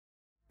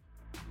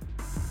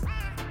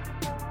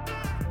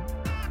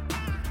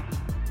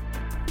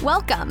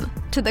Welcome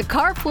to the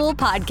Carpool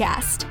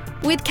Podcast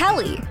with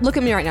Kelly. Look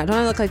at me right now. Don't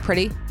I look like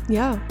pretty?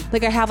 Yeah.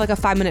 Like I have like a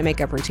 5-minute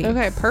makeup routine.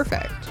 Okay,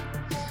 perfect.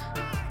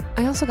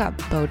 I also got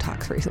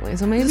Botox recently,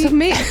 so maybe.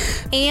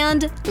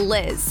 And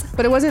Liz.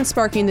 But it wasn't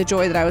sparking the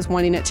joy that I was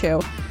wanting it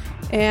to.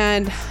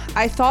 And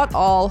I thought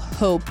all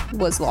hope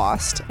was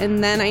lost.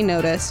 And then I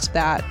noticed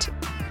that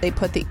they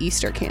put the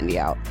Easter candy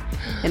out.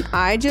 And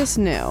I just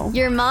knew.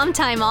 Your mom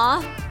time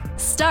off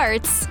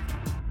starts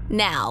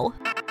now.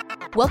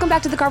 Welcome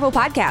back to the Carpool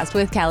Podcast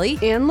with Kelly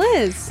And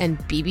Liz. and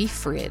BB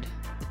Frid.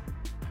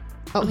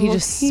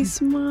 He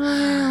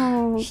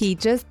smiled. He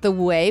just, the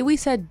way we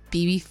said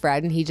BB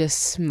Fred and he just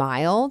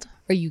smiled.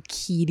 Are you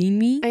kidding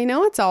me? I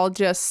know it's all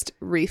just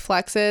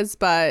reflexes,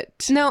 but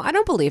No, I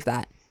don't believe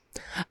that.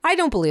 I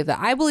don't believe that.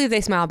 I believe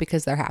they smile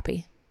because they're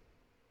happy.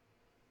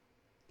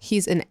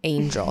 He's an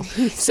angel.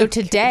 So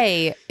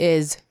today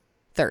is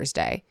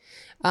Thursday.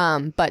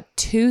 But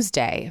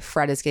Tuesday,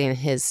 Fred is getting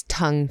his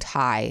tongue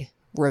tie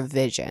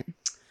revision.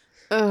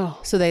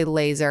 So they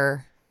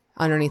laser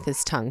underneath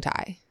his tongue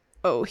tie.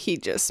 Oh, he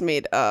just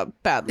made a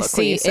bad look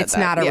when he said it's that.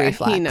 not a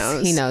reflex. He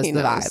knows. He knows the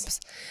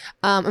vibes.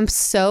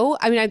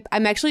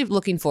 I'm actually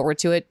looking forward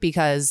to it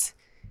because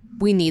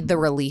we need the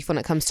relief when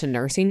it comes to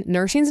nursing.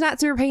 Nursing's not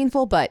super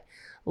painful, but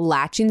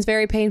latching's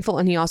very painful.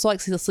 And he also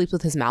likes to sleep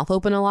with his mouth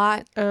open a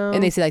lot.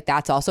 And they say like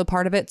that's also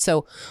part of it.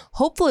 So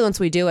hopefully once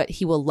we do it,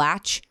 he will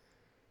latch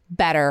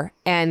better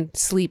and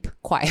sleep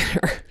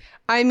quieter.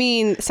 I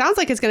mean, sounds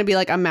like it's going to be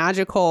like a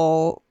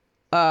magical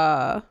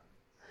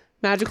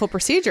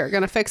procedure,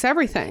 going to fix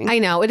everything. I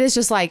know. It is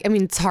just like, I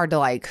mean, it's hard to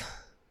like,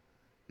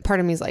 part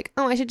of me is like,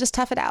 oh, I should just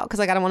tough it out because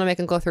like I don't want to make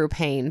him go through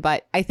pain.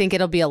 But I think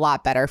it'll be a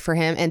lot better for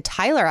him. And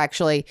Tyler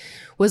actually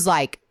was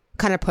like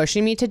kind of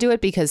pushing me to do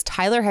it because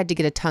Tyler had to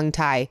get a tongue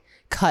tie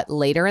cut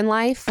later in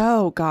life.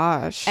 Oh,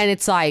 gosh. And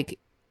it's like,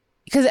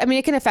 because I mean,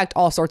 it can affect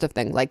all sorts of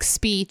things like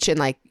speech and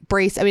like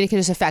brace. I mean, it can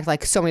just affect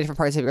like so many different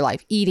parts of your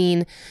life,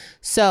 eating.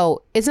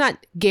 So it's not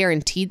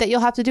guaranteed that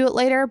you'll have to do it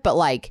later, but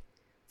like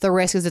the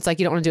risk is it's like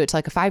you don't want to do it to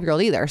like a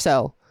 5-year-old either.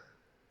 So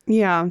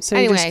yeah. So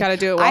anyway, you just got to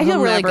do it while I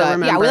feel really good.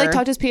 remember. Yeah, we like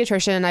talked to his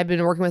pediatrician. I've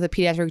been working with a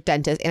pediatric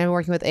dentist and I'm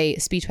working with a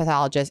speech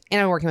pathologist and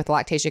I'm working with a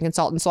lactation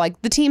consultant. So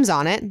like the team's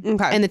on it.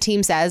 Okay. And the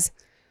team says,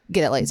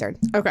 get it lasered.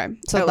 Okay.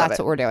 So that's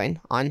what we're doing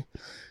on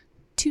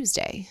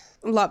Tuesday.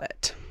 Love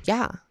it.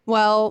 Yeah.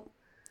 Well,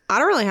 I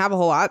don't really have a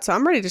whole lot, so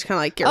I'm ready to just kind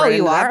of like get right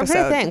into the episode. I'm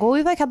trying to think. Well,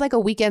 we've like had like a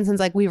weekend since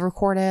like we've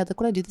recorded.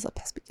 Like, what did I do this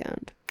past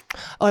weekend?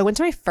 Oh, I went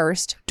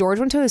to George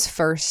went to his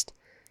first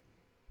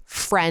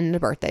friend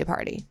birthday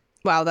party.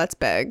 Wow, that's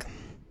big.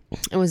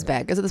 It was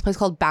big. It's at this place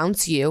called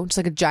Bounce You, just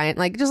like a giant,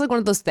 like just like one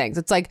of those things.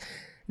 It's like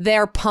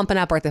they're pumping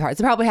up birthday parties.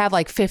 They probably have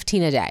like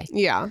 15 a day.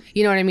 Yeah.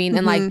 You know what I mean?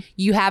 And like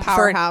you have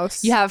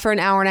Powerhouse. you have it for an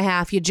hour and a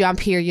half. You jump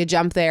here, you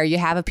jump there. You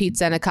have a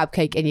pizza and a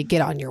cupcake, and you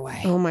get on your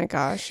way. Oh my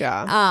gosh,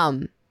 yeah.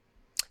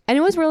 And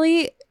it was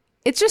really.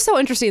 It's just so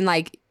interesting,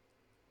 like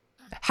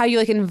how you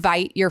like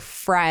invite your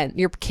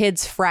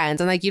kids' friends,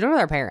 and like you don't know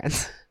their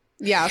parents.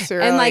 Yeah, so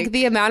and like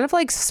the amount of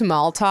like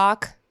small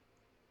talk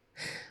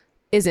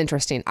is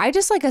interesting. I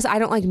just like I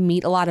don't like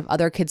meet a lot of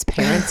other kids'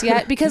 parents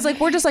yet because like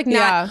we're just like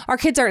not our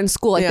kids aren't in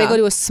school. Like they go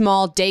to a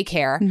small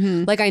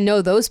daycare. Like I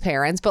know those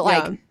parents, but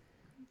like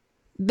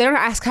they don't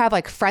have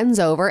like friends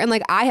over, and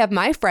like I have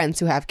my friends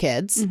who have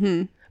kids,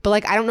 but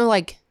like I don't know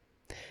like.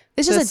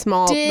 It's just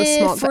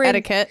the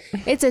etiquette.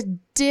 It's a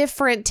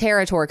different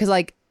territory because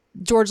like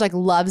George like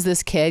loves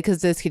this kid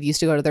because this kid used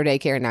to go to their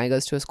daycare and now he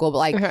goes to a school. But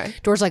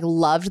like George like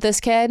loved this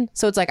kid,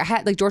 so it's like I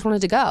had like George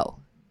wanted to go.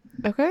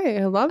 Okay,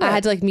 I love it. I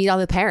had to like meet all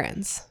the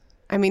parents.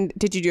 I mean,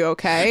 did you do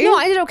okay? No,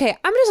 I did okay.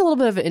 I'm just a little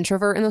bit of an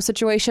introvert in those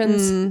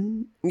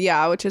situations.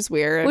 Yeah, which is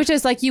weird. Which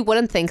is like you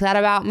wouldn't think that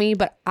about me,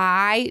 but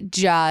I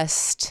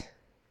just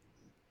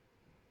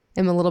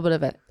am a little bit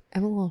of it.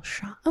 I'm a little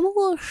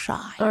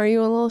shy. Are you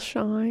a little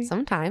shy?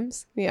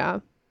 Sometimes. Yeah.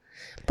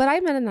 But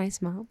I met a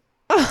nice mom.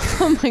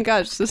 Oh my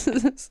gosh. Oh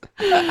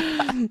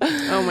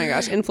my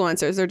gosh.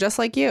 Influencers. They're just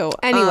like you.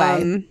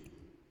 Anyway.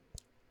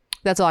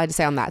 That's all I had to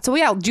say on that. So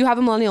yeah, do you have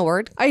a millennial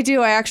word? I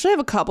do. I actually have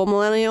a couple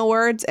millennial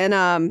words. And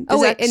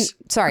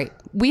sorry.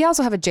 We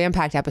also have a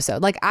jam-packed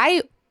episode. Like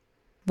I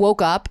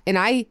woke up and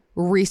I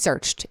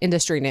researched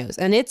industry news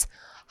and it's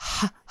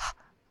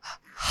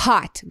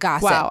hot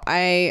gossip. Wow,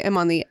 I am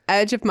on the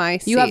edge of my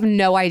seat. You have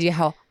no idea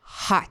how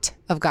hot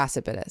of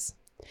gossip it is.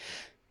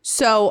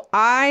 So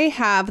I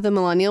have the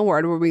millennial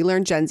word where we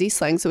learn Gen Z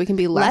slang so we can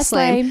be less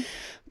lame.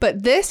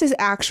 But this is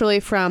actually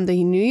from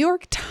the New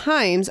York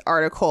Times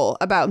article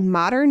about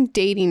modern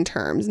dating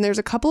terms. And there's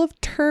a couple of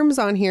terms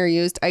on here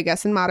used, I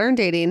guess, in modern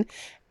dating.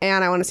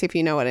 And I want to see if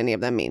you know what any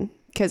of them mean.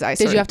 Did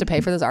you have to pay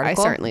for this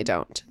article? I certainly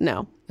don't.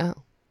 No. Oh.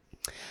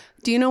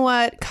 Do you know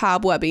what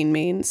cobwebbing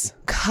means?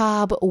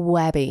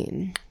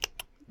 Cobwebbing.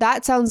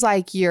 That sounds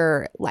like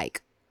you're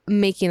like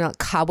making a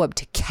cobweb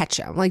to catch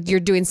them. Like you're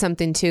doing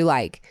something to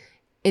like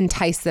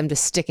entice them to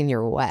stick in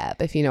your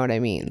web, if you know what I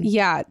mean.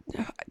 Yeah,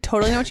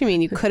 totally know what you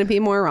mean. You couldn't be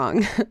more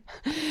wrong.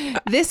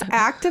 This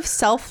act of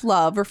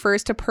self-love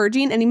refers to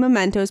purging any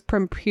mementos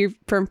from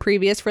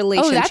previous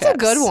relationships. Oh, that's a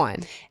good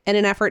one. In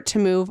an effort to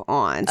move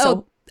on.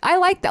 Oh, I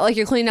like that. Like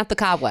you're cleaning up the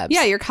cobwebs.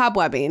 Yeah, you're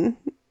cobwebbing.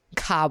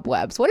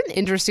 Cobwebs. What an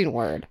interesting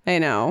word. I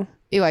know.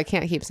 Ew, I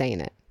can't keep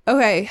saying it.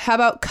 Okay, how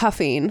about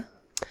cuffing?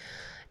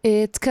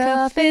 It's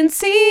cuffing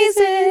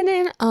season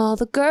and all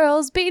the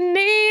girls be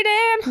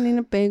needing. I need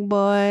a big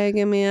boy.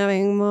 Give me a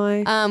big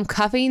boy.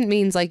 Cuffing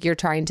means like you're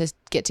trying to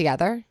get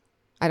together.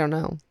 I don't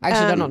know. I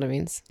actually don't know what it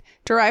means.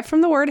 Derived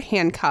from the word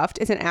handcuffed,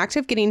 is an act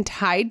of getting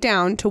tied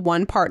down to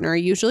one partner,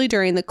 usually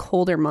during the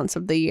colder months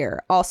of the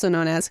year, also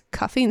known as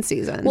cuffing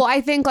season. Well,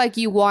 I think like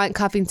you want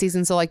cuffing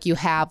season so like you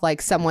have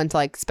like someone to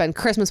like spend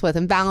Christmas with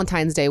and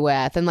Valentine's Day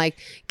with and like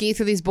get you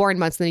through these boring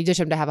months and then you ditch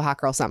them to have a hot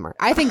girl summer.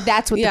 I think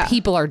that's what the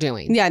people are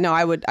doing. Yeah, no,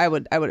 I would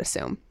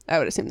assume. I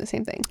would assume the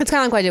same thing. It's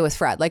kind of like what I did with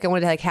Fred. Like I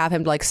wanted to like have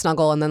him to like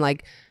snuggle and then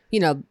like, you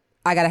know,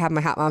 I got to have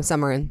my hot mom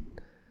summer and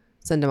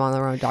send him on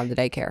the road down to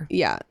daycare.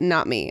 Yeah,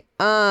 not me.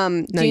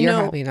 No, you're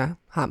having a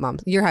hot mom.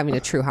 You're having a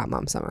true hot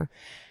mom summer.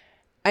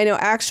 I know.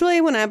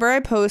 Actually, whenever I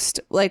post,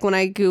 like when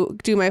I do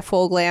my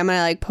full glam and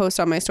I like post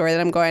on my story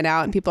that I'm going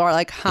out and people are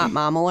like hot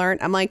mom alert,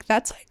 I'm like,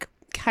 that's like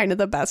kind of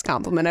the best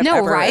compliment I've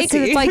ever received.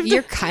 Because it's like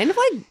you're kind of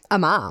like a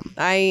mom.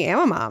 I am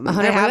a mom. 100%.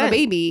 I have a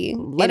baby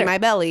in my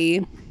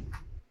belly.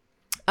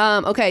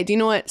 Okay. Do you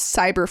know what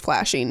cyber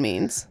flashing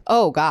means?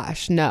 Oh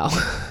gosh, no.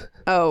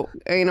 Oh,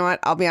 you know what?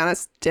 I'll be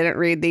honest. Didn't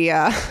read the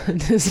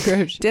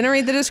description. Didn't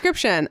read the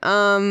description.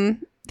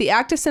 The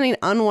act of sending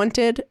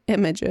unwanted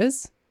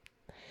images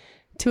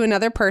to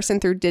another person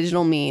through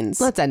digital means.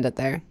 Let's end it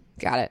there.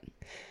 Got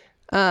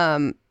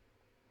it.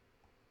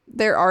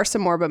 There are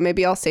some more, but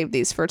maybe I'll save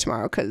these for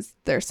tomorrow because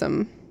there's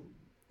some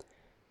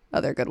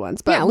other good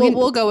ones. But yeah,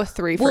 we'll go with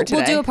 3 for today.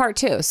 We'll do a part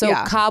 2. So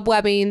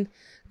cobwebbing,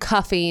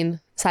 cuffing,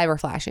 cyber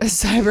flashing.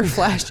 Cyber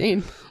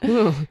flashing.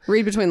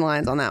 Read between the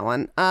lines on that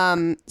one.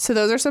 So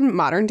those are some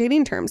modern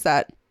dating terms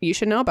that you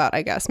should know about,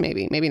 I guess.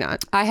 Maybe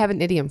not. I have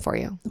an idiom for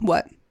you.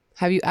 What?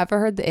 Have you ever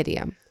heard the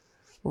idiom?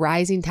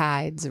 Rising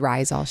tides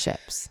rise all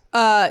ships.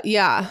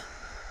 Yeah.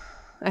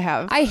 I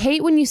have. I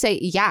hate when you say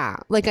yeah,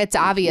 like it's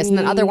obvious and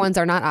then other ones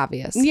are not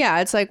obvious.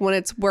 Yeah, it's like when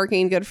it's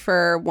working good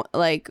for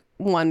like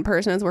one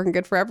person, it's working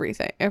good for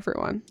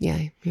everyone. Yeah,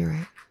 you're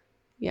right.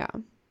 Yeah,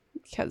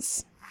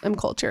 because I'm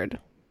cultured.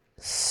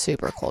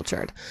 Super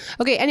cultured.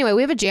 Okay, anyway,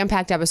 we have a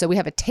jam-packed episode. We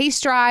have a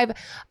taste drive.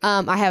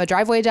 I have a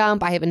driveway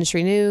dump. I have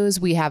industry news.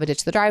 We have a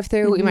ditch the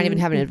drive-through. We might even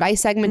have an advice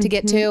segment to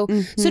get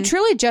to. So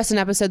truly just an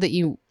episode that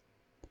you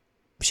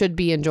should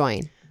be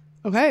enjoying.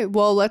 Okay,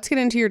 well, let's get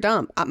into your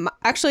dump.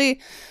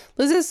 Actually,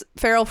 Liz's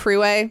Feral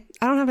Freeway.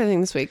 I don't have anything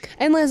this week.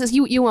 And Liz,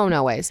 you won't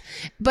always,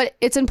 but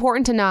it's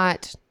important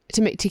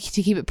to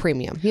keep it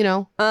premium. You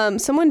know.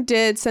 Someone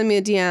did send me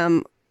a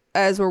DM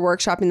as we're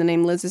workshopping the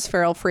name Liz's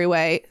Feral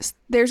Freeway.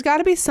 There's got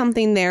to be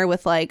something there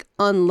with like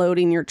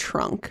unloading your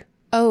trunk.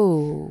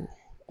 Oh,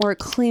 or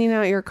cleaning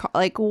out your car.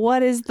 Like,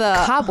 what is the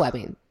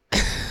cobwebbing?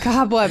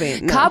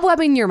 Cobwebbing. No.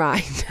 Cobwebbing your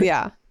mind.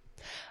 Yeah,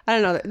 I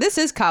don't know. This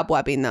is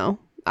cobwebbing though.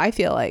 I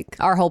feel like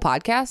our whole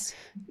podcast.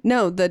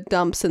 No, the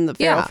dumps and the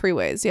feral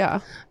freeways.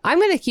 Yeah,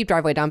 I'm gonna keep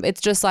driveway dump. It's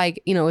just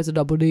like, you know, it's a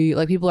double D.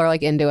 Like people are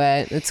like into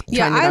it. It's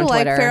I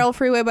like feral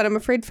freeway, but I'm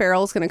afraid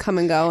feral is gonna come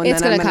and go. And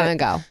it's gonna come and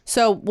go.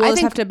 So we'll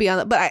just have to be on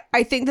it. But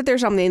I think that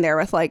there's something there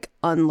with like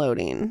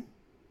unloading.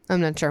 I'm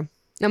not sure.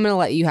 I'm gonna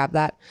let you have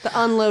that. The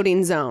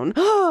unloading zone.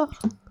 Oh,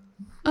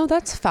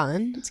 that's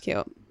fun. It's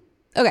cute.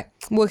 Okay,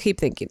 we'll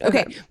keep thinking.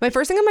 Okay, my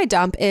first thing on my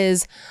dump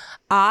is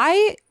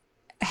I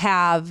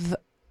have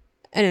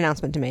an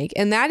announcement to make,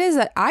 and that is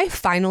that I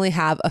finally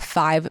have a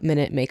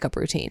 5-minute makeup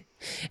routine.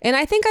 And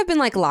I think I've been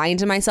like lying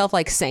to myself,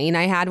 like saying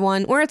I had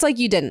one, where it's like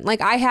you didn't.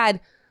 Like I had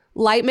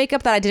light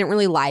makeup that I didn't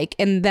really like,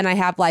 and then I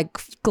have like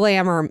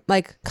glamour,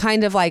 like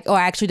kind of like, oh,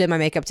 I actually did my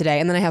makeup today,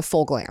 and then I have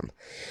full glam.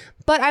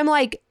 But I'm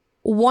like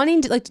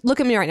wanting to, like, look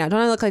at me right now. Don't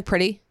I look like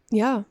pretty?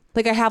 Yeah.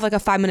 Like I have like a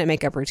 5-minute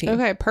makeup routine.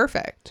 Okay,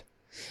 perfect.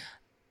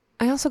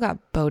 I also got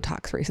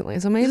Botox recently,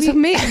 so maybe.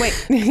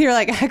 Wait, you're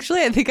like,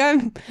 actually, I think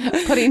I'm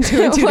putting 2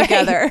 and 2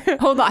 together.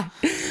 Hold on.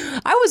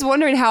 I was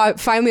wondering how it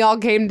finally all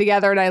came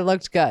together and I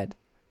looked good.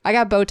 I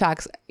got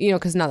Botox, you know,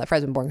 because now that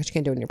Fred's been born, because you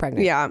can't do it when you're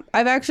pregnant. Yeah.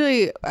 I've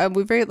actually,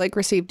 we've like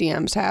received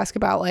DMs to ask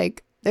about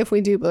like if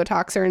we do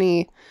Botox or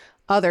any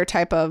other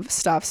type of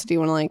stuff. So do you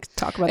want to like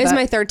talk about that? It's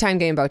my 3rd time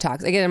getting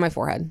Botox. I get it in my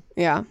forehead.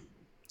 Yeah.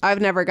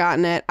 I've never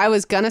gotten it. I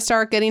was going to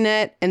start getting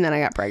it and then I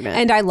got pregnant.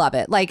 And I love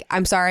it. Like,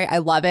 I'm sorry. I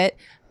love it.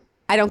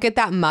 I don't get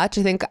that much.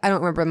 I think, I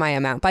don't remember my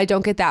amount, but I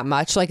don't get that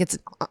much. Like it's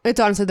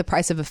honestly the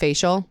price of a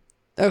facial.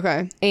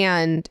 Okay.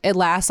 And it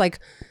lasts like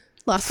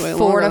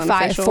 4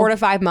 to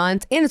 5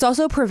 months. And it's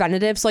also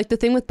preventative. So like the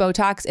thing with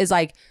Botox is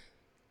like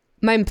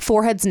my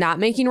forehead's not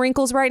making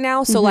wrinkles right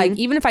now. So like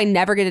even if I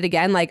never get it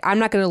again, like I'm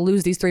not going to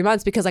lose these 3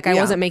 months because like I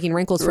wasn't making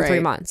wrinkles for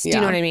 3 months. Do you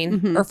know what I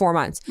mean? Or 4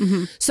 months.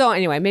 So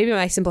anyway, maybe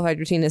my simplified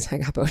routine is I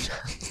got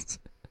Botox.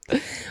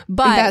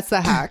 But that's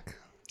the hack.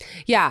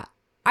 Yeah.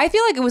 I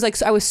feel like it was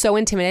like, I was so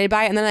intimidated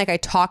by it. And then like I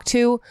talked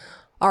to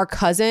our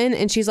cousin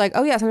and she's like,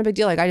 oh yeah, it's not a big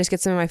deal. Like I just get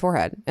some in my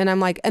forehead. And I'm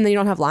like, and then you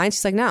don't have lines?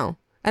 She's like, no.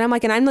 And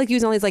I'm like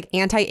using all these like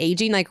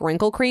anti-aging like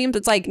wrinkle creams.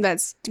 It's like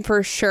that's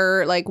for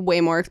sure like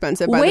way more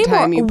expensive by the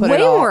time you put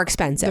it all. Way more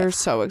expensive. They're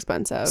so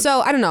expensive.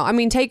 So I don't know. I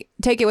mean, take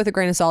it with a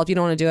grain of salt. If you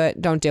don't want to do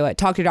it, don't do it.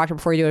 Talk to your doctor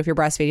before you do it. If you're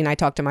breastfeeding, I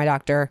talked to my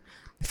doctor,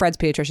 Fred's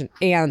pediatrician,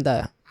 and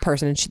the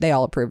person, and they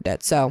all approved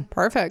it. So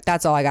perfect.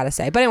 That's all I got to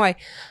say. But anyway,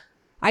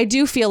 I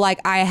do feel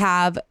like I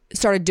have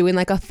started doing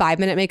like a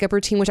 5-minute makeup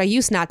routine, which I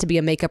used not to be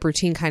a makeup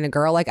routine kind of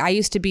girl. Like I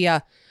used to be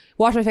a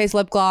wash my face,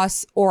 lip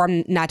gloss, or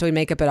I'm not doing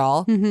makeup at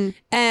all.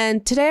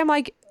 And today I'm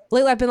like,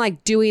 lately I've been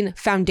like doing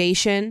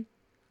foundation,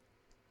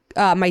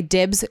 my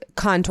Dibs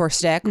contour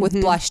stick with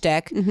blush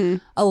stick,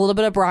 a little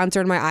bit of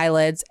bronzer in my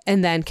eyelids,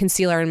 and then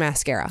concealer and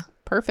mascara.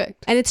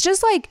 Perfect. And it's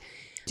just like...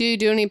 Do you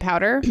do any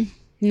powder?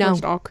 No. Or is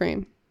it all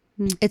cream?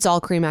 It's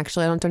all cream,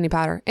 actually. I don't do any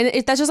powder.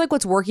 And that's just like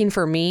what's working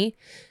for me.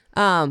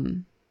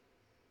 Because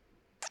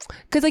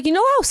like, you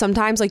know how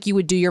sometimes like you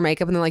would do your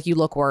makeup and then like you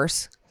look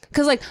worse?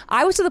 Because like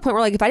I was to the point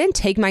where like if I didn't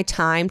take my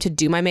time to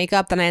do my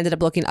makeup, then I ended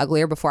up looking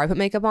uglier before I put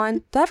makeup on.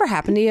 Did that ever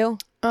happen to you?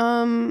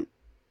 You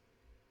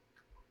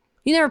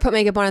never put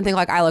makeup on and think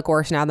like I look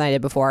worse now than I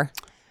did before?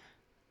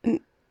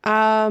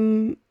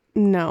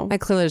 No. I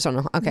clearly just don't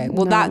know. Okay.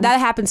 Well, no. that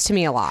happens to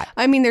me a lot.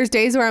 I mean, there's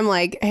days where I'm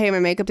like, hey, my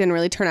makeup didn't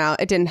really turn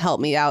out. It didn't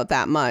help me out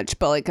that much,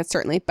 but like it's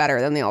certainly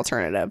better than the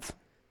alternative.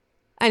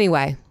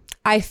 Anyway,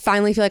 I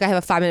finally feel like I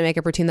have a 5-minute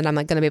makeup routine that I'm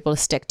like going to be able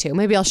to stick to.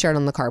 Maybe I'll share it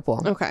on the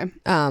carpool. Okay.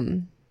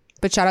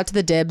 But shout out to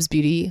the Dibs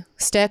beauty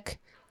stick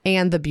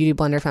and the Beauty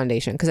Blender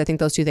foundation, because I think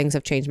those two things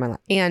have changed my life.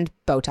 And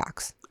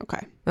Botox.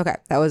 Okay.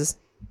 That was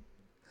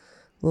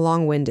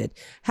long-winded.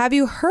 Have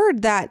you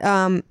heard that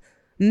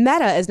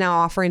Meta is now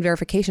offering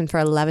verification for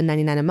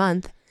 $11.99 a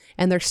month,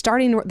 and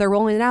they're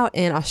rolling it out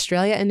in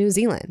Australia and New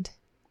Zealand.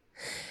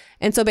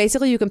 And so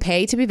basically you can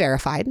pay to be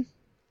verified.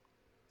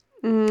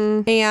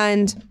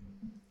 And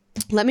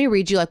let me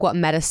read you like what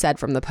Meta said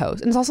from the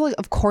post. And it's also like,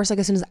 of course, like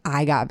as soon as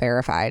I got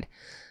verified,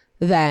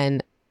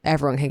 then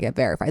everyone can get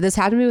verified. This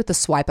happened to me with the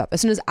swipe up.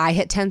 As soon as I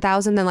hit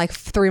 10,000, then like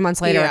 3 months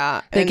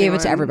later, they gave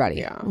it to everybody.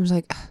 Yeah. I was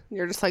like, ugh.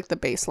 You're just like the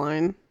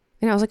baseline.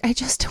 And I was like, I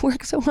just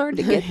worked so hard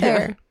to get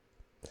there.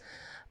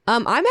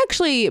 I'm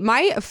actually,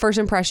 my first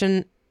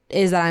impression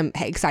is that I'm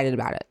excited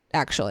about it,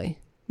 actually.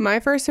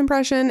 My first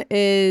impression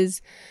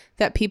is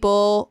that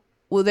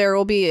there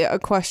will be a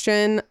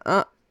question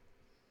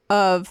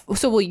so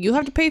will you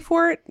have to pay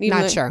for it?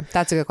 Not sure.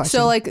 That's a good question.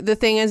 So like the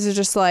thing is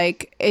just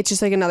like, it's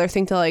just like another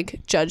thing to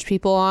like judge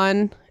people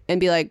on and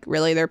be like,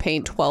 really, they're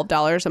paying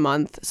 $12 a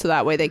month so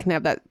that way they can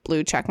have that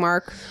blue check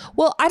mark.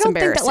 Well, I don't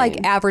think that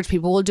like average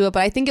people will do it,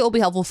 but I think it will be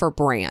helpful for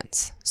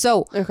brands.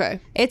 So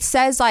it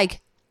says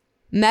like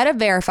Meta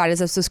Verified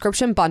is a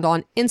subscription bundle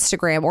on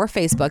Instagram or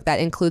Facebook that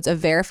includes a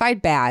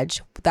verified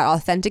badge that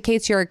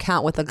authenticates your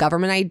account with a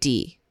government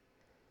ID.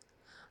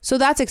 So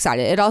that's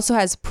exciting. It also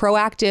has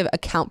proactive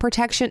account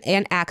protection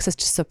and access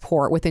to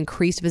support with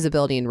increased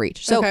visibility and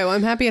reach. So, well,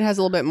 I'm happy it has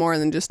a little bit more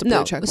than just a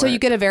blue check mark. So you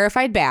get a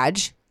verified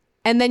badge,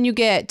 and then you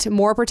get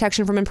more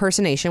protection from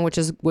impersonation, which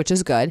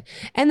is good,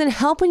 and then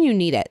help when you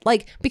need it.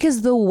 Like,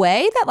 because the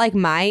way that like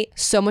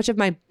so much of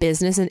my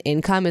business and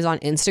income is on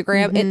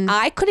Instagram, and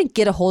I couldn't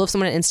get a hold of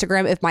someone on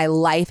Instagram if my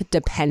life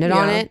depended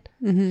on it,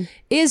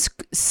 is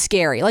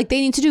scary. Like,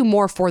 they need to do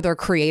more for their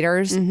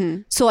creators,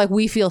 so like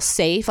we feel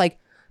safe. Like,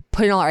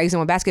 putting all our eggs in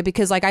one basket,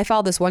 because like I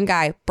followed this one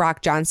guy,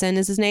 Brock Johnson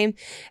is his name,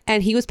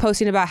 and he was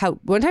posting about how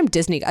one time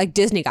Disney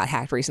got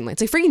hacked recently.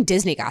 It's like freaking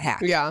Disney got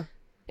hacked. Yeah.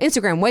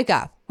 Instagram, wake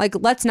up. Like,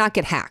 let's not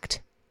get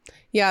hacked.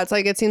 Yeah, it's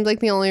like, it seems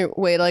like the only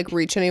way to like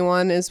reach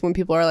anyone is when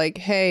people are like,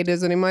 hey,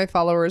 does any of my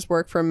followers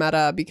work for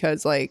Meta?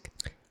 Because like,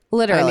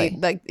 literally,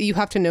 like you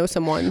have to know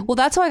someone. Well,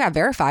 that's how I got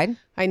verified.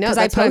 I know. Because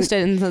I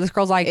posted and this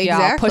girl's like, yeah,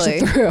 I'll push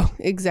it through.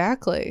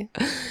 Exactly.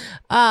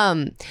 The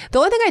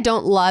only thing I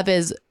don't love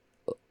is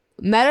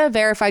Meta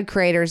verified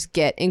creators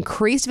get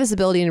increased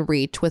visibility and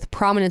reach with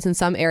prominence in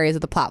some areas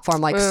of the platform,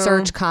 like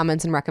search,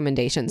 comments, and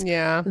recommendations.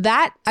 Yeah.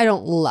 That I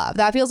don't love.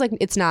 That feels like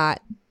it's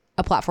not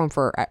a platform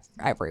for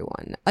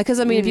everyone. Like, because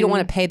I mean, if you don't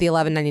want to pay the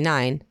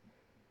 $11.99,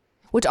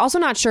 which also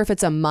not sure if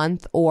it's a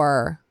month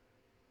or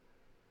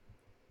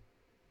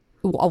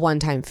a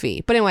one-time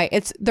fee. But anyway,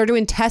 they're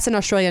doing tests in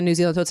Australia and New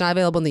Zealand, so it's not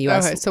available in the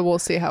US. Okay, so we'll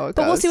see how it goes.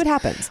 But we'll see what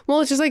happens.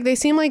 Well, it's just like they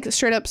seem like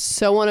straight up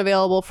so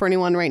unavailable for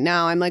anyone right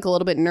now. I'm like a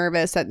little bit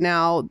nervous that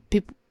now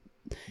people,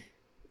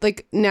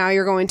 like now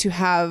you're going to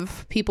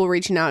have people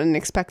reaching out and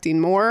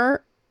expecting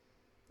more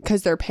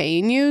because they're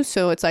paying you.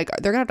 So it's like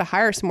they're gonna have to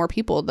hire some more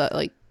people that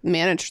like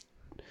manage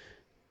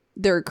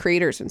their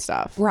creators and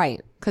stuff.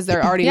 Right. Because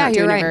they're already not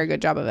doing a very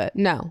good job of it.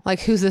 No. Like,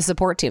 who's the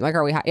support team? Like,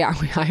 are we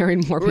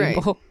hiring more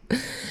people?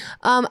 Right.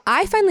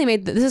 I finally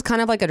made, this is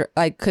kind of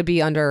like could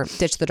be under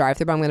Ditch the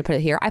Drive-Thru, but I'm going to put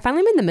it here. I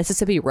finally made the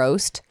Mississippi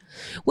roast,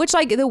 which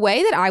like the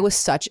way that I was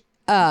such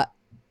a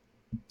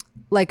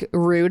like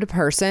rude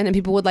person and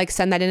people would like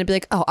send that in and be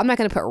like, oh, I'm not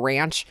going to put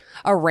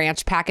a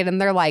ranch packet.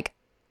 And they're like,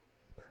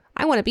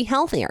 I want to be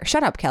healthier.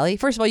 Shut up, Kelly.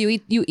 First of all, you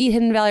eat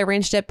Hidden Valley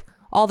ranch dip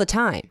all the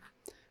time.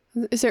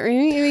 Is there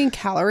any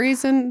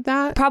calories in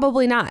that?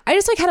 Probably not. I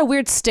just like had a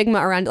weird stigma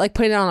around like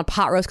putting it on a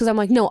pot roast because I'm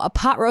like, no, a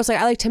pot roast, like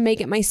I like to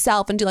make it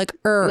myself and do like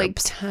herbs. Like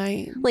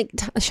thyme. Like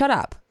shut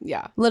up.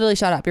 Yeah. Literally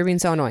shut up. You're being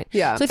so annoying.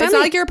 Yeah. So it's not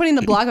like you're putting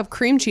the block of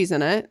cream cheese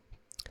in it.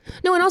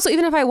 No, and also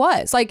even if I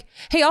was like,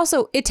 hey,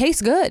 also it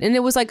tastes good and it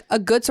was like a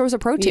good source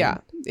of protein. Yeah,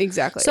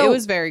 exactly. So, it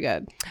was very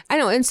good. I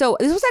know. And so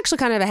this was actually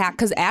kind of a hack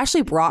because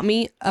Ashley brought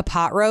me a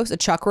pot roast, a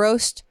chuck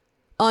roast,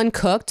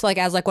 uncooked, like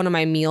as like one of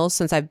my meals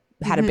since I've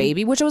had a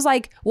baby, which was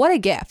like, what a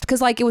gift.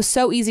 Cause like it was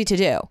so easy to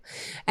do.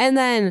 And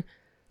then,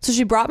 so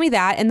she brought me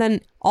that. And then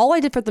all I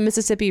did for the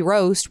Mississippi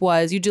roast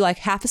was you do like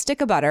half a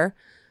stick of butter,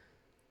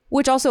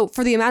 which also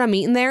for the amount of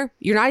meat in there,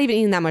 you're not even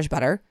eating that much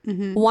butter.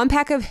 1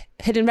 pack of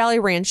Hidden Valley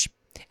Ranch,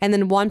 and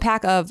then 1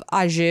 pack of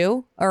au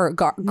jus or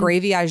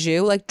gravy au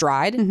jus, like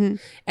dried, and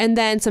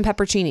then some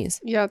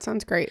pepperoncinis. Yeah, it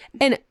sounds great.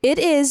 And it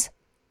is,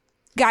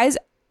 guys,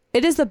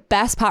 it is the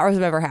best pot roast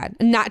I've ever had.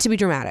 Not to be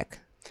dramatic.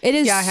 It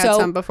is. Yeah, I had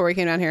some before we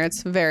came down here.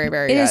 It's very,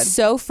 very good. It is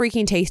so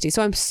freaking tasty.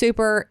 So I'm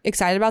super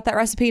excited about that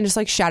recipe and just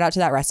like shout out to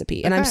that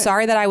recipe. And I'm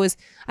sorry that I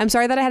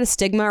had a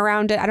stigma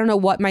around it. I don't know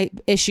what my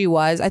issue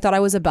was. I thought I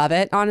was above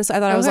it. Honestly, I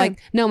thought I was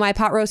like, no, my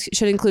pot roast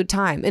should include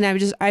thyme. And I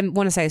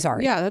want to say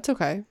sorry. Yeah, that's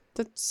okay.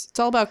 It's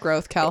all about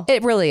growth, Kel.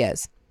 It really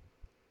is.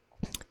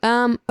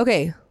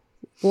 Okay.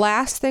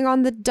 Last thing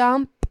on the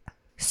dump.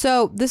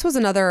 So this was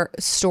another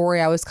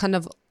story I was kind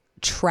of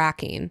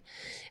tracking.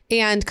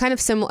 And kind of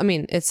similar, I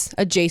mean, it's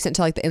adjacent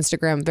to like the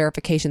Instagram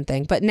verification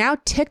thing. But now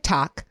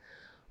TikTok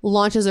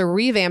launches a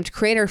revamped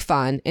creator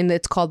fund and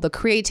it's called the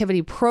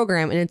Creativity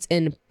Program and it's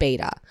in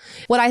beta.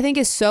 What I think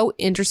is so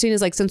interesting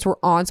is like since we're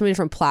on so many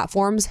different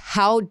platforms,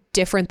 how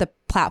different the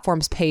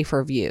platforms pay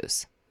for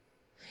views.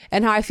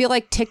 And how I feel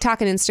like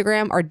TikTok and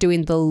Instagram are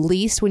doing the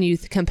least when you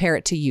compare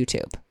it to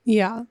YouTube.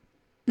 Yeah.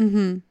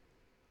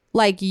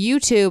 Like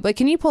YouTube, like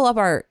can you pull up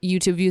our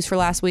YouTube views for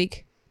last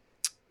week?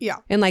 Yeah.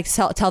 And like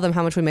tell them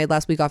how much we made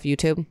last week off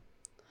YouTube.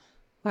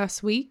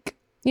 Last week?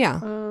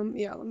 Yeah.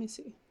 Yeah, let me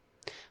see.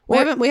 We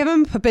haven't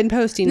been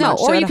posting much.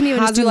 No, or so you can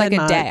even just do like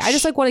a day. much. I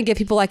just like want to give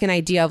people like an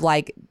idea of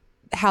like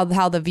how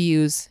the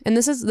views, and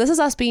this is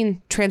us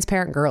being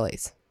transparent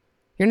girlies.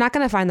 You're not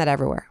going to find that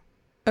everywhere.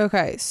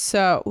 Okay,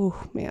 so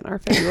oh man, our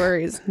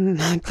February is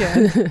not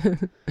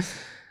good.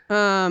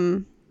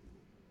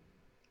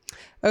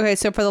 Okay,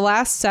 so for the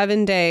last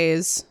 7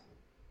 days,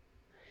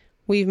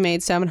 we've made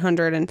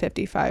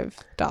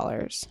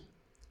 $755.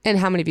 And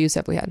how many views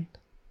have we had?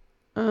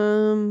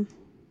 You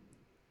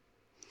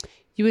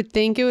would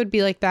think it would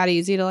be like that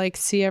easy to like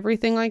see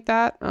everything like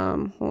that.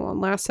 Hold on,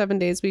 last 7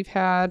 days we've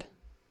had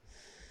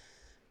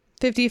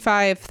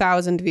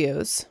 55,000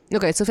 views.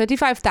 Okay, so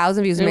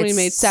 55,000 views. And we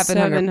made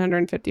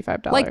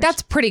 $755. Like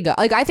that's pretty good.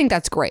 Like I think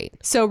that's great.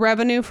 So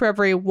revenue for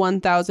every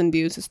 1,000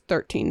 views is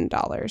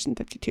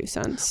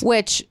 $13.52.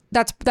 Which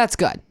that's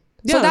good.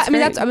 Yeah, So that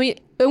that's I mean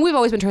and we've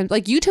always been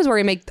like YouTube's where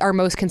we make our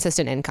most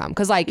consistent income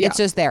because like it's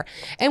just there.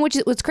 And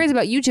what's crazy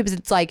about YouTube is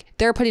it's like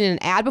they're putting an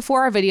ad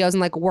before our videos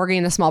and like we're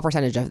getting a small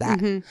percentage of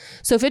that.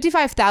 So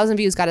 55,000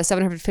 views got us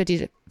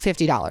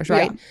 $750,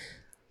 right? Yeah.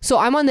 So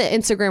I'm on the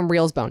Instagram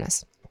Reels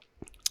bonus.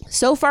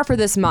 So far for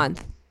this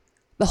month,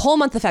 the whole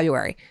month of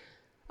February,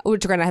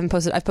 which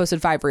granted I've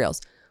posted 5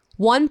 reels,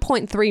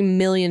 1.3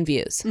 million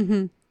views,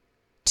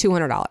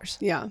 $200.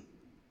 Yeah.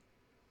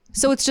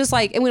 So it's just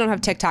like, and we don't have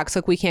TikTok,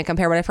 so we can't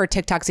compare, but I've heard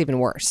TikTok's even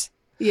worse.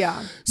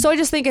 Yeah. So I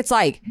just think it's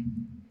like,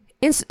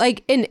 in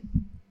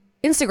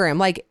Instagram,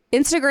 like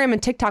Instagram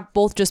and TikTok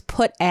both just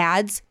put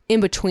ads in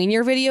between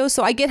your videos.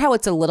 So I get how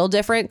it's a little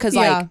different because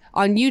like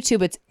on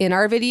YouTube, it's in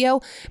our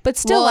video, but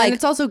still like. And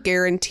it's also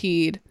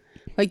guaranteed.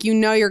 Like, you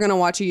know, you're going to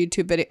watch a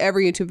YouTube video.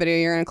 Every YouTube video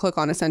you're going to click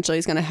on essentially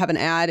is going to have an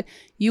ad.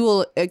 You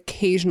will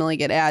occasionally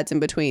get ads in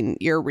between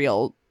your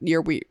reel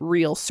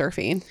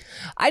surfing.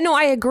 I know,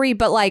 I agree.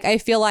 But like, I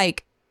feel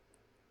like,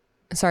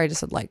 sorry, I just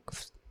said like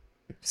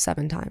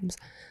 7 times.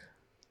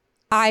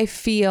 I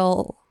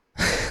feel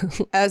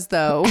as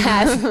though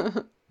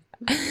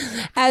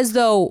as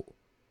though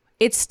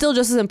it's still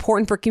just as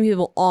important for keeping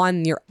people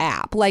on your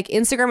app. Like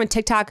Instagram and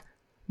TikTok,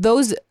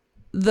 those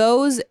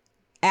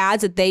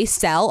ads that they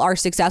sell are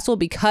successful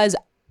because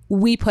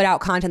we put out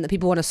content that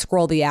people want to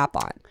scroll the app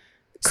on.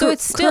 So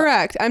it's still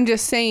correct. I'm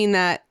just saying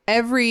that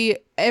every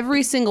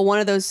single one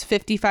of those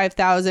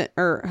 55,000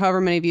 or however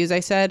many views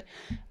I said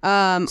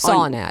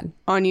saw an ad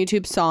on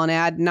YouTube, saw an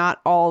ad. Not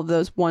all of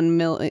those 1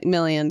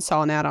 million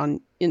saw an ad on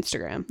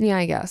Instagram. Yeah,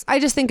 I guess. I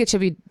just think it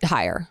should be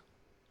higher.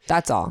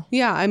 That's all.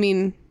 Yeah, I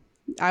mean,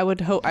 I wish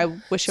it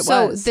was.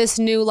 So this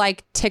new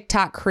like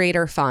TikTok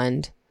creator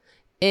fund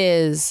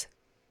is.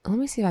 Let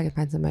me see if I can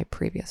find some of my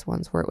previous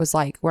ones where it was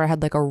like where I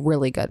had like a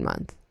really good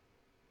month.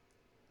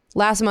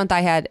 Last month I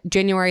had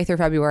January through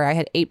February, I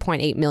had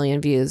 8.8 million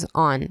views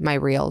on my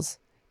reels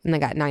and I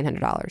got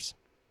 $900.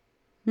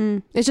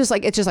 It's just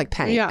like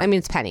penny. Yeah. I mean,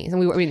 it's pennies.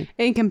 And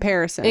in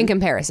comparison.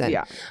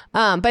 Yeah.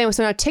 But anyway,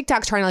 so now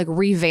TikTok's trying to like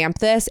revamp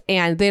this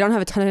and they don't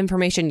have a ton of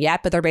information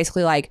yet, but they're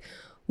basically like,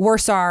 we're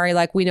sorry.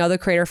 Like we know the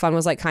creator fund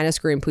was like kind of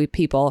screwing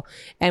people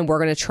and we're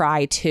going to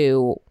try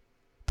to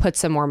put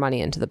some more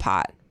money into the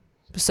pot.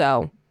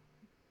 So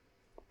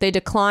They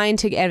declined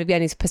to give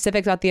any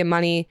specifics about the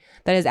money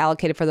that is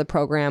allocated for the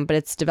program, but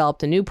it's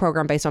developed a new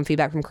program based on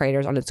feedback from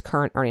creators on its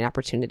current earning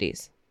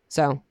opportunities.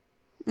 So,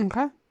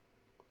 okay.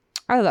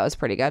 I thought that was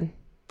pretty good.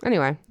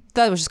 Anyway,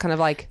 that was just kind of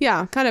like...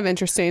 Yeah, kind of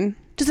interesting.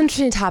 Just an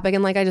interesting topic.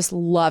 And like, I just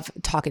love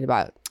talking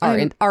about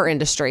our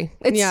industry.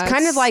 It's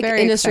kind of like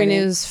industry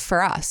news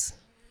for us.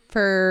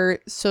 For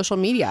social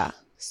media.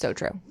 So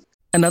true.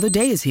 Another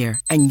day is here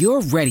and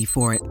you're ready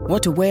for it.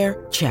 What to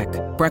wear? Check.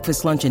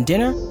 Breakfast, lunch, and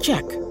dinner?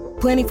 Check.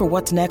 Planning for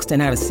what's next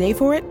and how to save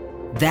for it?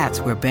 That's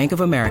where Bank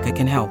of America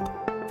can help.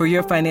 For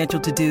your financial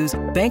to-dos,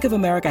 Bank of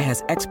America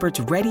has experts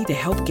ready to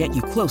help get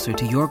you closer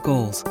to your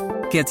goals.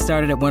 Get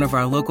started at one of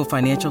our local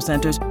financial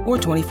centers or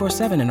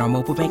 24/7 in our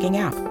mobile banking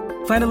app.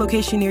 Find a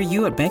location near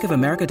you at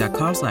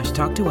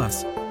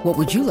bankofamerica.com/talktous. What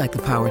would you like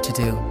the power to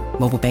do?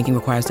 Mobile banking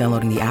requires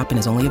downloading the app and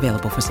is only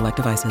available for select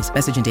devices.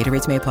 Message and data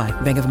rates may apply.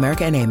 Bank of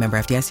America NA, member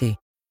FDIC.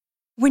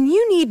 When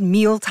you need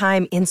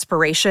mealtime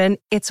inspiration,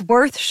 it's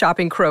worth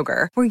shopping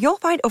Kroger, where you'll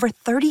find over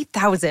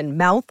 30,000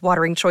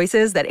 mouth-watering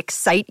choices that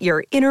excite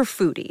your inner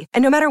foodie.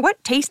 And no matter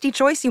what tasty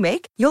choice you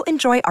make, you'll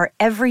enjoy our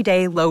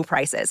everyday low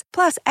prices,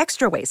 plus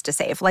extra ways to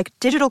save, like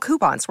digital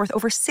coupons worth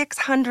over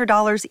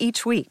 $600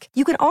 each week.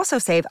 You can also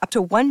save up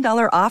to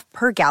 $1 off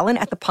per gallon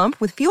at the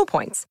pump with fuel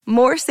points.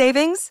 More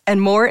savings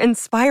and more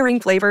inspiring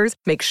flavors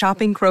make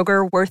shopping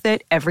Kroger worth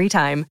it every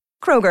time.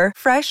 Kroger,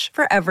 fresh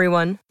for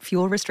everyone.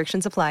 Fuel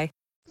restrictions apply.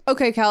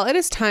 Okay, Cal, it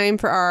is time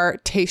for our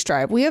taste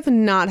drive. We have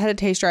not had a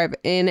taste drive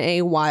in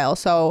a while.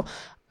 So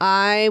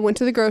I went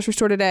to the grocery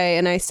store today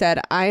and I said,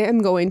 I am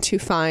going to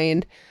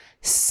find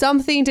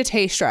something to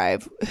taste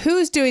drive.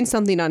 Who's doing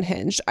something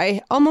unhinged?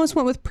 I almost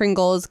went with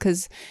Pringles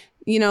because,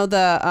 you know,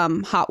 the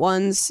Hot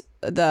Ones,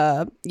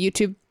 the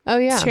YouTube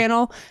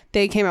channel,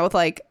 they came out with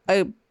like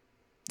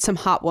some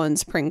Hot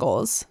Ones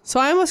Pringles. So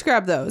I almost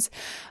grabbed those.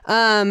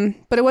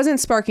 But it wasn't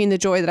sparking the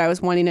joy that I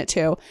was wanting it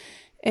to.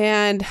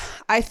 And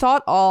I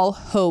thought all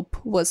hope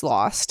was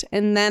lost.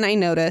 And then I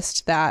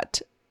noticed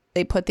that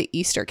they put the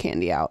Easter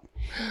candy out.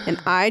 And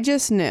I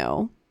just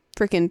knew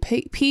freaking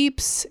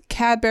Peeps,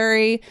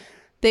 Cadbury,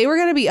 they were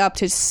going to be up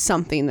to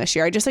something this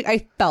year.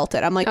 I felt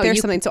it. I'm like,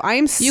 there's something. So I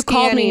am scanning. You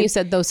called me and you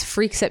said those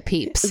freaks at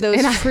Peeps.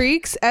 Those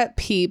freaks at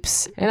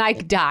Peeps. And I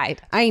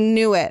died. I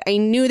knew it. I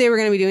knew they were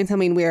going to be doing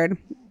something weird.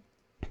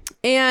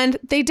 And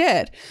they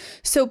did.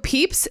 So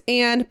Peeps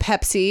and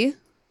Pepsi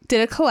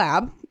did a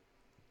collab.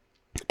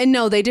 And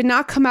no, they did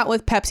not come out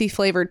with Pepsi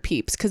flavored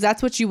Peeps because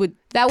that's what you would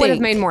That would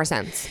have made more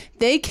sense.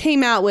 They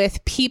came out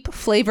with Peep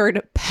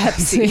flavored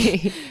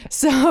Pepsi.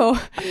 So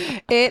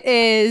it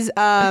is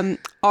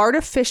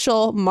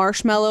artificial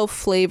marshmallow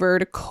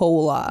flavored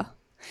cola.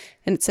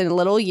 And it's in a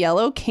little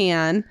yellow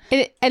can.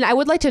 And I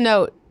would like to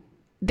note,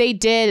 they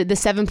did the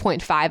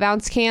 7.5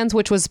 ounce cans,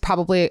 which was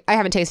probably, I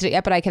haven't tasted it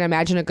yet, but I can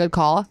imagine a good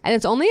call. And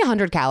it's only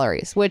 100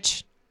 calories,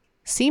 which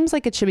seems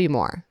like it should be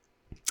more.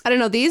 I don't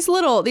know. These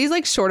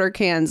like shorter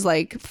cans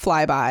like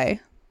fly by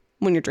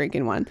when you're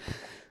drinking one.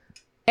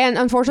 And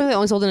unfortunately, they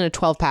only sold in a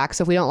 12 pack.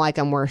 So if we don't like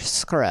them, we're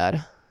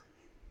screwed.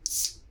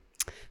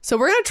 So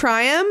we're going to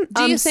try them.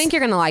 Do you think you're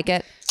going to like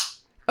it?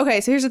 Okay.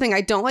 So here's the thing.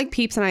 I don't like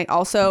Peeps and I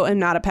also am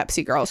not a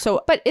Pepsi girl.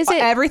 So but is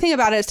it everything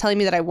about it is telling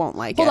me that I won't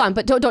like it. Hold on.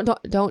 But don't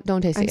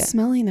taste it yet. I'm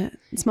smelling it.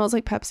 It smells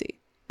like Pepsi.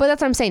 But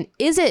that's what I'm saying.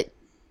 Is it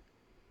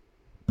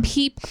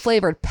Peep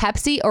flavored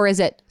Pepsi or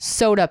is it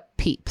soda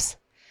Peeps?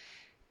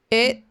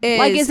 It is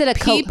like, is it a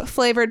Peep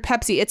flavored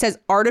Pepsi? It says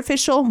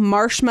artificial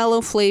marshmallow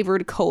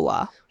flavored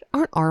cola.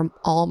 Aren't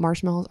all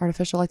marshmallows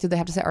artificial? Like, did they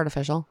have to say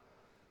artificial?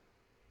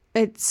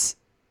 It's,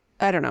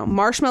 I don't know,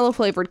 marshmallow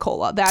flavored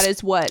cola. That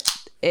is what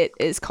it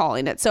is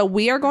calling it. So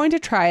we are going to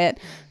try it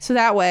so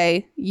that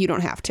way you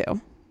don't have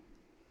to.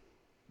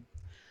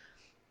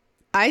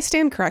 I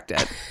stand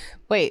corrected.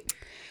 Wait,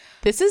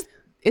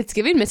 it's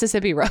giving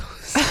Mississippi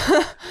Rose.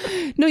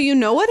 No, you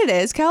know what it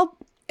is, Cal?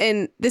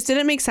 And this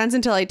didn't make sense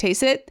until I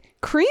tasted it.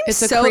 Cream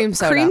soda.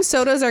 Cream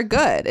sodas are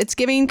good. It's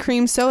giving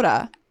cream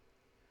soda.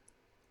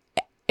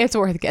 It's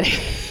worth getting.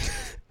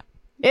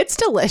 It's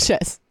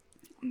delicious.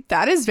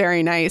 That is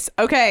very nice.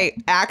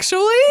 Okay,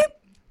 actually,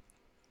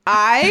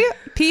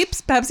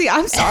 Peeps, Pepsi,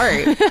 I'm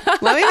sorry.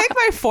 Let me make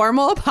my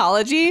formal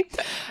apology.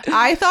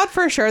 I thought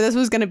for sure this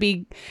was going to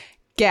be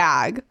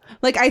gag.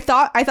 Like I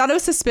thought it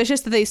was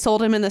suspicious that they sold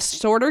them in the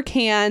shorter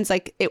cans.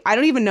 Like I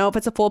don't even know if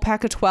it's a full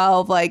pack of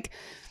 12. Like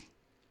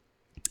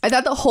I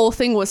thought the whole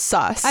thing was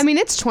sus. I mean,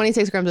 it's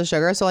 26 grams of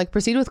sugar, so like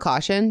proceed with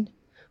caution.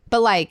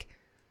 But like,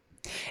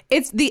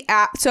 it's the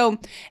so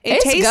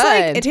it tastes good.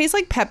 Like it tastes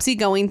like Pepsi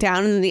going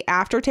down, and then the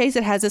aftertaste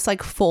it has this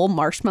like full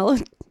marshmallow,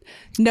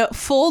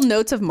 full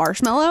notes of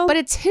marshmallow. But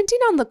it's hinting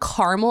on the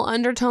caramel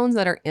undertones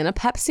that are in a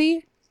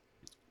Pepsi.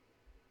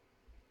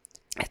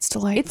 It's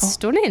delightful. It's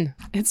stunning.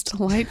 It's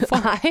delightful.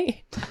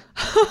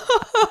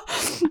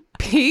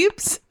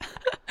 Peeps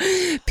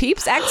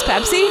X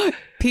Pepsi.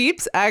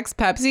 Peeps X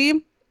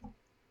Pepsi.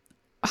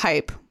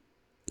 Hype.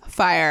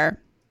 Fire.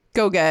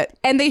 Go get.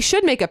 And they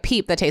should make a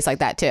Peep that tastes like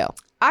that too.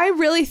 I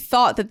really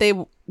thought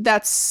that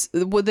that's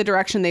the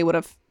direction they would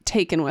have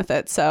taken with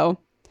it. So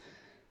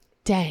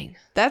dang.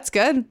 That's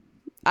good.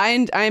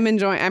 I'm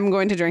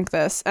going to drink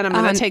this and I'm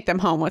going to take them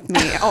home with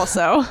me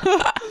also.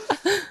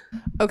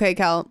 Okay,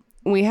 Kel,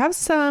 we have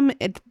some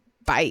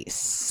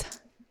advice.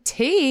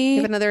 We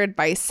have another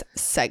advice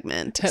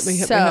segment. Hit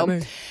me.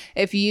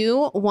 If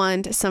you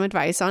want some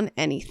advice on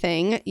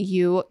anything,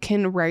 you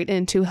can write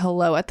into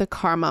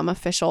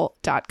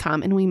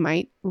hello@thecarmomofficial.com and we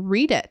might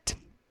read it.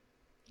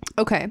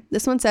 Okay,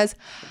 this one says,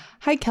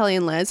 "Hi, Kelly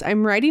and Liz.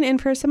 I'm writing in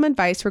for some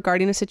advice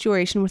regarding a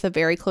situation with a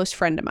very close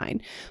friend of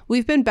mine.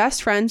 We've been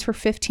best friends for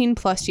 15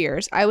 plus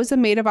years. I was a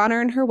maid of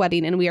honor in her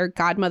wedding, and we are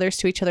godmothers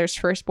to each other's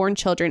firstborn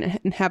children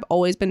and have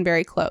always been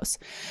very close.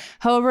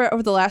 However,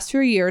 over the last few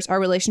years, our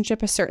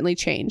relationship has certainly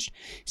changed.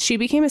 She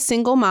became a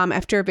single mom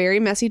after a very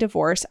messy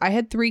divorce. I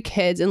had 3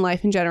 kids, and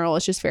life in general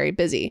is just very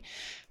busy.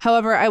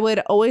 However, I would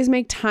always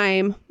make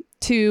time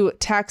to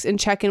text and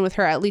check in with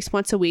her at least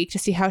once a week to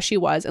see how she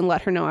was and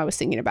let her know I was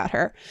thinking about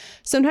her.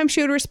 Sometimes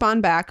she would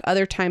respond back,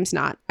 other times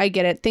not. I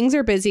get it. Things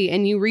are busy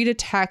and you read a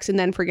text and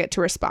then forget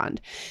to respond.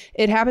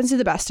 It happens to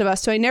the best of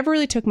us, so I never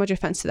really took much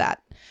offense to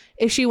that.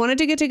 If she wanted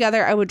to get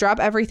together, I would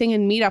drop everything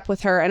and meet up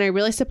with her, and I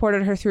really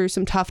supported her through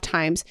some tough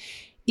times,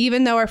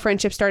 even though our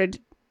friendship started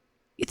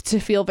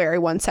to feel very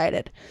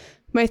one-sided.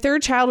 My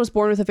 3rd child was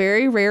born with a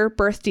very rare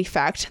birth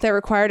defect that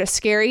required a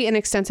scary and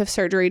extensive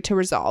surgery to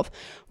resolve.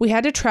 We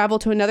had to travel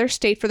to another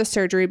state for the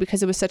surgery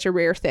because it was such a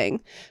rare thing.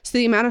 So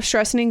the amount of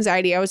stress and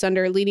anxiety I was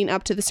under leading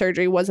up to the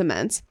surgery was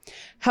immense.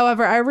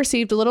 However, I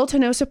received little to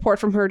no support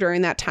from her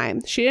during that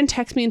time. She didn't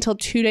text me until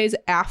 2 days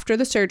after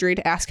the surgery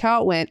to ask how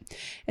it went,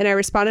 and I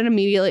responded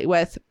immediately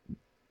with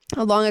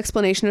a long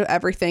explanation of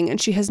everything,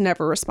 and she has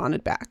never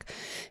responded back.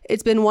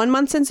 It's been 1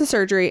 month since the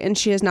surgery, and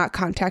she has not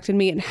contacted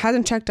me and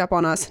hasn't checked up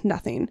on us,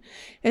 nothing.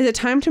 Is it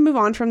time to move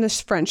on from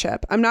this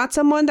friendship? I'm not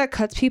someone that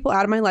cuts people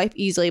out of my life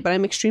easily, but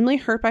I'm extremely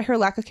hurt by her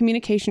lack of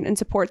communication and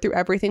support through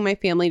everything my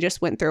family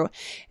just went through,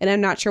 and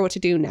I'm not sure what to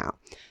do now.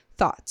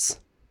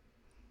 Thoughts?"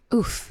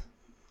 Oof.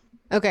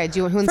 Okay,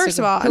 who wants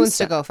to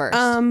go first?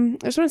 I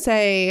just want to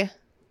say,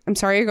 I'm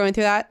sorry you're going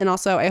through that. And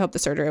also, I hope the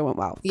surgery went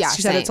well. Yeah,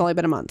 she said it's only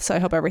been a month. So I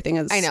hope everything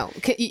is going well.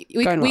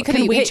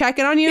 Can we check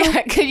in on you?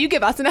 Yeah, can you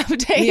give us an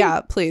update?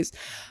 Yeah, please.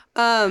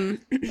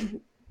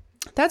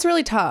 That's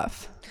really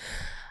tough.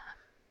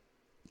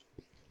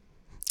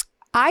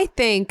 I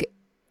think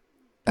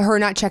her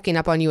not checking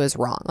up on you is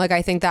wrong. Like,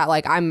 I think that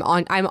I'm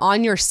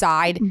on your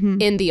side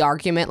in the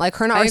argument. Like,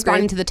 her not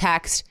responding to the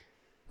text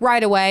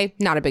right away,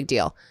 not a big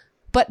deal.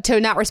 But to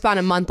not respond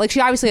a month, she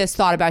obviously has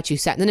thought about you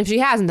since. And if she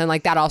hasn't, then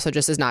that also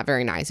just is not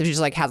very nice. If she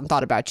just hasn't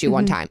thought about you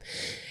one time.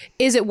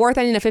 Is it worth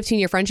ending a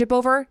 15-year friendship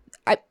over?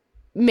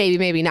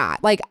 Maybe not.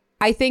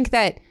 I think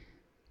that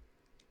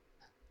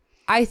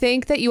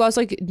you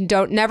also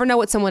never know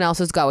what someone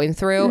else is going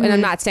through. And I'm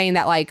not saying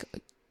that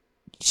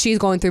she's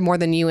going through more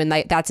than you and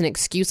that's an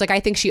excuse. I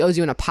think she owes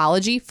you an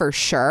apology for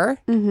sure.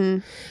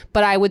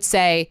 But I would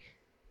say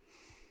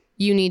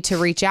you need to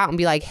reach out and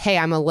be like, hey,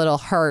 I'm a little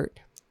hurt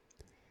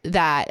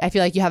that I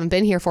feel like you haven't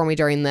been here for me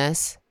during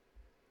this.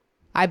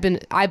 I've been,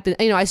 I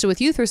stood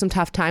with you through some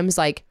tough times.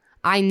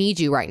 I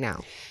need you right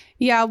now.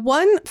 Yeah.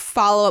 One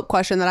follow-up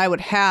question that I would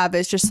have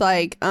is just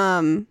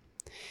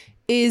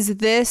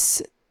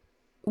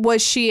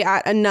was she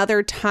at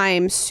another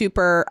time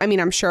super,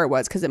 I'm sure it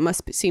was because it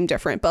must seem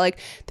different, but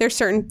there's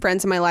certain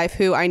friends in my life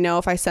who I know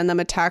if I send them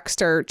a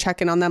text or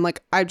check in on them,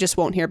 I just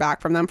won't hear back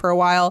from them for a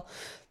while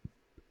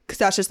because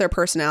that's just their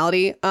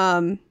personality.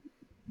 But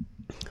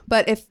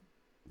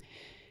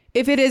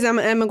if it is,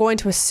 I'm going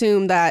to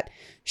assume that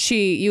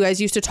you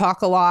guys used to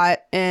talk a lot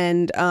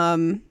and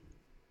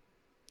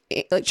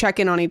check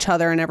in on each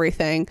other and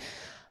everything.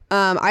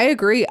 I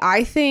agree.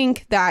 I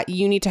think that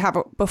you need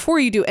to before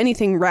you do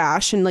anything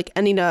rash and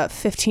ending a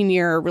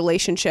 15-year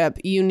relationship,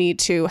 you need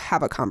to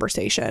have a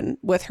conversation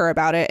with her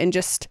about it and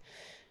you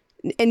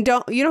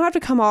don't have to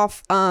come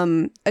off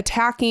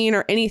attacking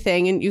or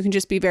anything. And you can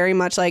just be very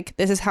much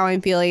this is how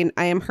I'm feeling.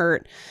 I am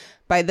hurt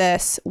by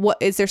this.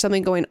 Is there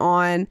something going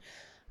on?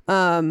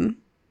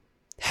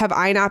 Have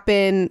I not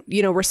been,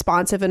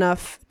 responsive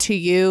enough to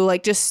you?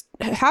 Just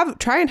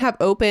try and have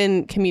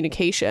open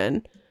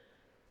communication.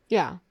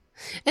 Yeah.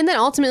 And then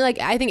ultimately,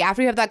 I think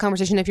after you have that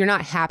conversation, if you're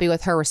not happy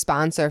with her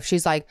response or if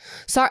she's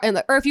sorry,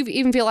 or if you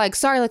even feel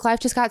sorry, life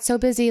just got so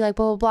busy, blah,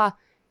 blah, blah.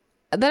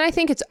 Then I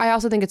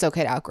also think it's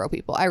okay to outgrow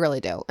people. I really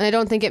do. And I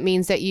don't think it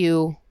means that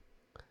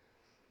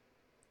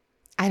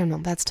I don't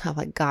know. That's tough.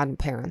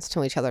 Godparents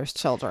to each other's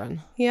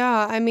children.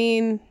 Yeah.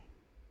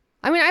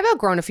 I've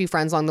outgrown a few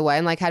friends along the way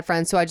and had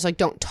friends who I just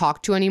don't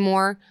talk to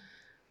anymore.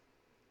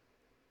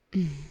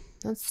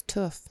 That's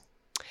tough.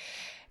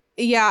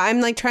 Yeah,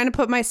 I'm trying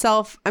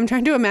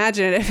to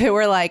imagine if it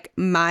were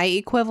my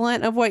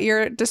equivalent of what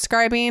you're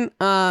describing.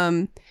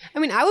 I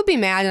would be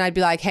mad and I'd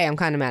be hey, I'm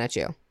kind of mad at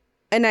you.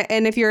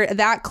 And if you're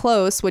that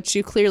close, which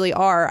you clearly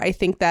are, I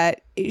think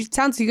that it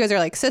sounds like you guys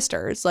are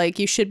sisters.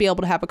 You should be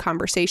able to have a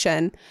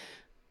conversation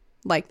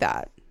like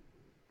that.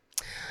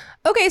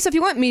 Okay, so if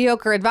you want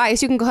mediocre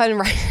advice, you can go ahead and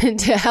write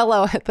into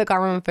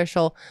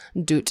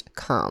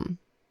hello@thecarmomofficial.com.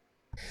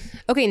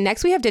 Okay,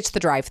 next we have Ditch the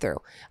Drive-Thru.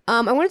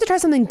 I wanted to try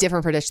something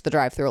different for Ditch the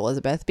Drive-Thru,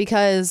 Elizabeth,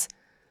 because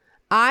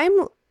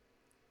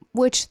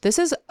which this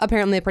is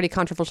apparently a pretty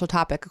controversial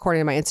topic according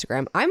to my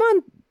Instagram. I'm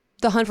on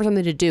the hunt for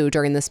something to do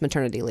during this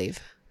maternity leave.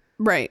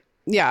 Right.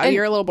 Yeah,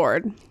 you're a little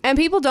bored. And some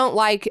people don't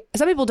like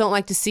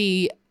to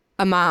see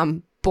a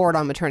mom bored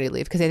on maternity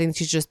leave because they think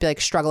she should just be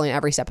like struggling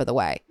every step of the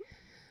way.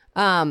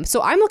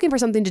 So I'm looking for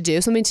something to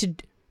do, something to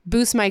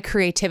boost my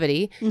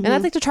creativity. And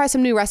I'd like to try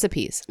some new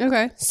recipes.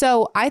 Okay.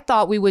 So I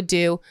thought we would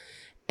do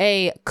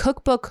a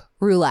cookbook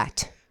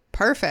roulette.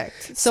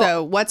 Perfect.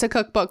 So what's a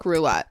cookbook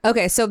roulette?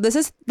 Okay, so this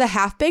is the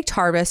Half Baked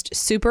Harvest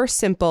super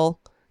simple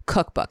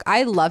cookbook.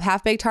 I love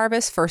Half Baked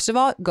Harvest. First of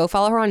all, go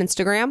follow her on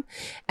Instagram.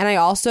 And I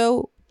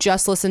also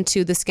just listened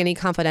to the Skinny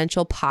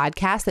Confidential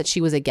podcast that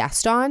she was a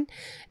guest on.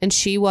 And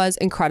she was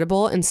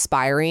incredible,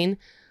 inspiring,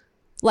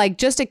 like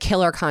just a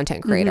killer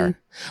content creator.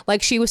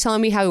 Like she was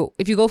telling me how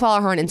if you go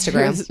follow her on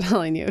Instagram. She was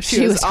telling you.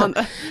 She was on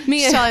the...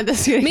 Me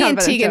and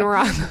Tegan were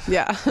on.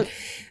 Yeah.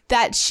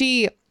 That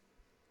she...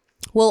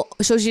 Well,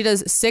 so she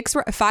does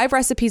 5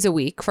 recipes a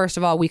week. First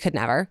of all, we could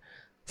never.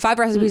 5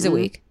 recipes a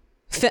week.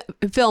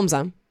 Films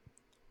them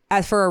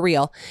as for a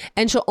reel.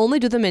 And she'll only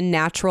do them in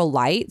natural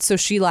light. So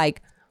she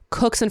like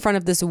cooks in front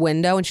of this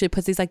window and she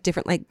puts these like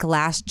different like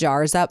glass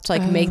jars up to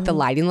like make the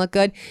lighting look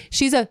good.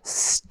 She's a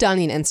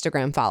stunning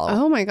Instagram follower.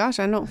 Oh my gosh,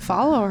 I don't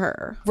follow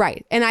her.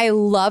 Right. And I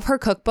love her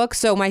cookbook.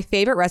 So my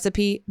favorite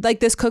recipe, like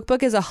this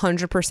cookbook is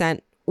 100%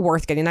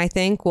 worth getting, I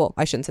think. Well,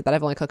 I shouldn't say that.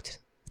 I've only cooked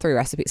 3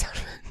 recipes out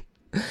of it.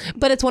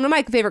 But it's one of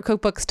my favorite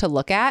cookbooks to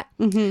look at.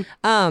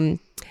 And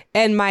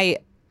my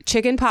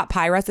chicken pot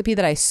pie recipe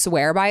that I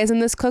swear by is in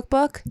this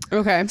cookbook.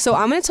 Okay. So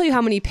I'm going to tell you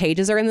how many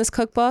pages are in this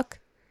cookbook.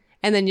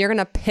 And then you're going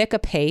to pick a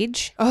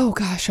page. Oh,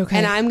 gosh. Okay.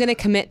 And I'm going to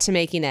commit to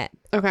making it.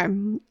 Okay.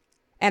 And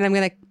I'm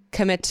going to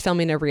commit to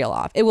filming a reel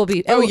off. It will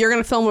be. You're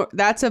going to film.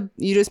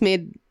 You just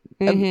made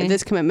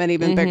this commitment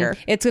even bigger.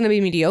 It's going to be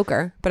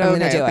mediocre, but I'm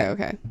going to do it.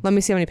 Okay. Let me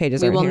see how many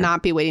pages we are in will here.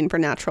 not be waiting for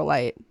natural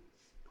light.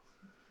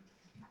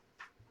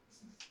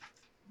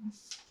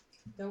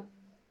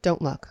 Don't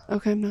look.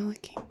 Okay, I'm not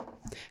looking.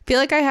 I feel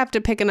like I have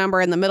to pick a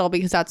number in the middle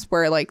because that's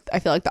where like I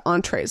feel like the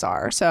entrees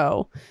are.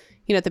 So,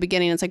 you know, at the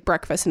beginning it's like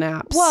breakfast and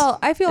apps. Well,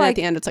 I feel and like at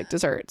the end it's like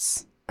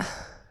desserts.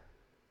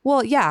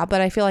 Well, yeah, but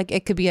I feel like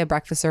it could be a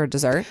breakfast or a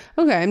dessert.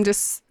 Okay, I'm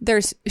just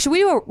should we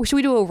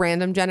do a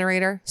random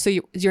generator so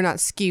you're not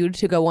skewed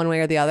to go one way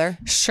or the other?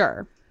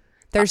 Sure.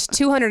 There's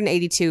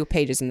 282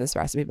 pages in this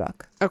recipe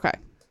book. Okay.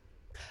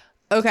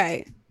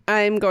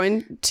 I'm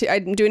doing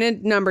a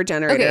number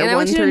generator. Okay, and I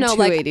want you to know,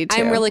 like, 282.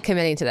 I'm really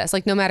committing to this,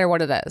 like, no matter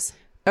what it is.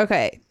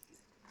 Okay.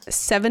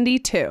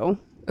 72.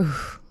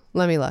 Oof,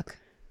 let me look.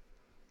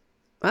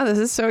 Wow, this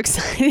is so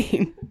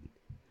exciting.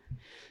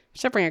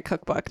 Should bring a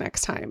cookbook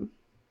next time.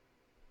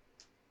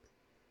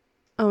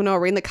 Oh no,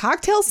 we're in the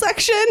cocktail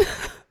section?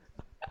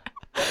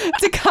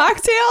 It's a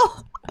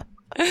cocktail?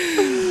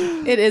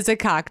 It is a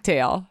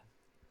cocktail.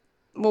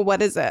 Well,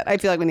 what is it? I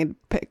feel like we need to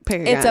pick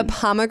again. It's a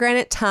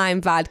pomegranate thyme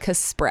vodka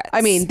spritz.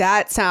 I mean,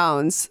 that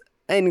sounds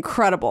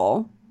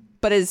incredible,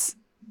 but it's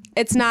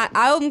not.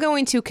 I'm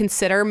going to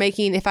consider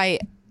making, if I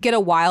get a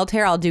wild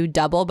hair, I'll do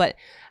double, but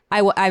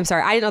I'm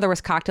sorry. I didn't know there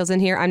was cocktails in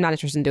here. I'm not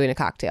interested in doing a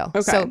cocktail.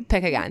 Okay. So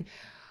pick again.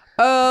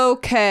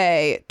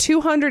 Okay.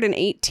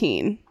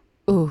 218.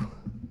 Ooh.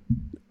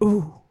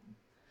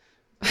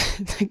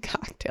 The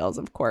cocktails,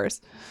 of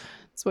course.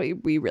 That's what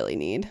we really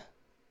need.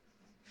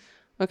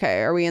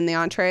 Okay, are we in the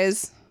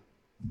entrees?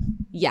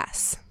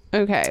 Yes.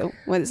 Okay,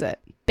 what is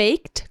it?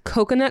 Baked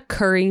coconut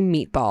curry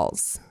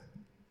meatballs.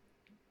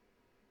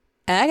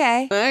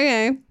 Okay.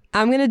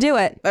 I'm going to do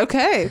it.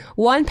 Okay.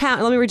 1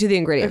 pound. Let me read you the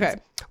ingredients.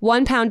 Okay.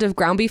 1 pound of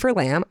ground beef or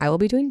lamb. I will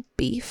be doing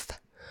beef.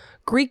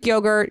 Greek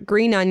yogurt,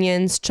 green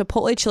onions,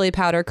 chipotle chili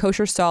powder,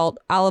 kosher salt,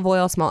 olive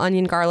oil, small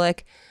onion,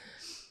 garlic,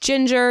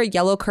 ginger,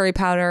 yellow curry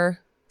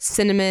powder,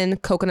 cinnamon,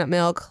 coconut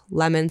milk,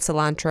 lemon,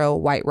 cilantro,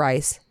 white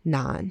rice,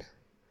 naan.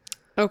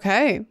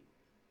 Okay.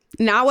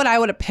 Not what I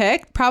would have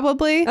picked,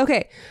 probably.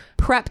 Okay.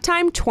 Prep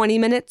time, 20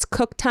 minutes.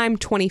 Cook time,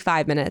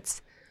 25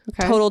 minutes.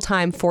 Okay. Total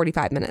time,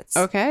 45 minutes.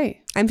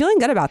 Okay. I'm feeling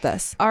good about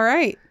this. All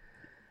right.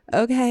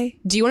 Okay.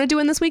 Do you want to do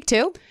it this week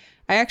too?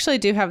 I actually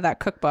do have that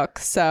cookbook,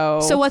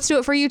 so... So let's do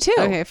it for you too.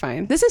 Okay,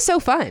 fine. This is so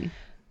fun.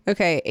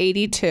 Okay,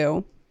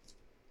 82.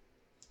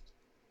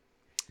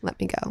 Let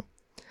me go.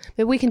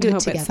 Maybe we can do it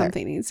together. It's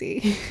something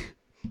easy.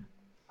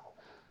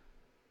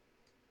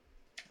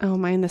 Oh,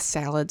 am I in the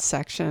salad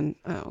section?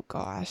 Oh,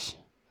 gosh.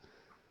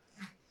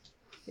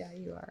 Yeah,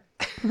 you are.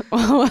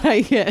 What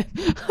I get?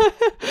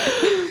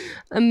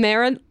 A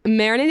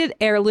marinated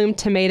heirloom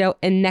tomato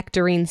and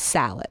nectarine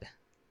salad.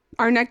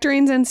 Are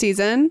nectarines in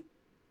season?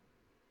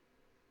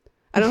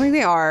 I don't think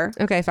they are.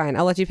 Okay, fine.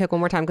 I'll let you pick one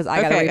more time because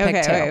I got to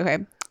repick too. Okay.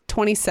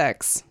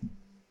 26.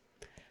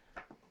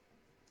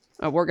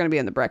 Oh, we're going to be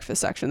in the breakfast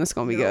section. This is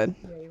going to be good.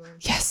 Yeah, you are.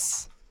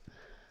 Yes.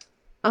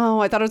 Oh,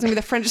 I thought it was going to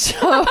be the French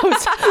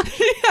toast.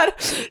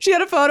 she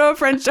had a photo of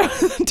French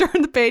toast and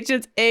turned the page.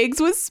 It's eggs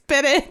with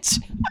spinach.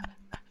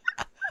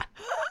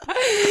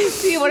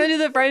 Do you want to do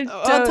the French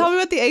toast? Tell me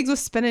what the eggs with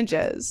spinach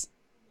is.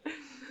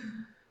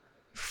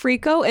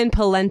 Frico and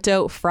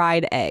polenta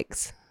fried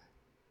eggs.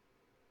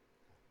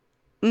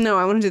 No,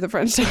 I want to do the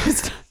French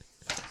toast.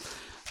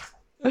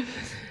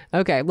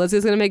 Okay,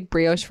 Lizzie's going to make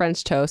brioche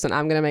French toast and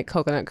I'm going to make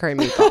coconut curry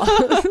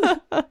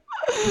meatball.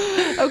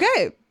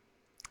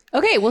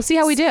 Okay, we'll see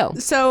how we do.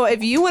 So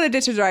if you want to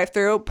ditch a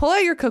drive-through, pull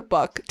out your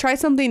cookbook. Try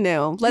something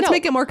new. Let's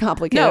make it more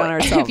complicated on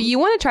ourselves. If you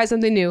want to try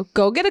something new,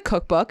 go get a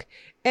cookbook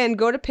and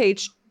go to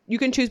page... You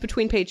can choose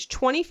between page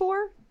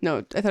 24. No,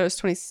 I thought it was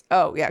 20.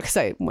 Oh, yeah, because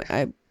I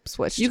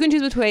switched. You can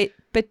choose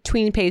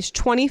between page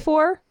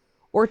 24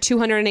 or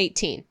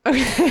 218.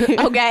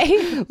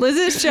 Okay?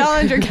 Liz's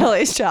challenge or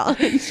Kelly's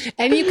challenge.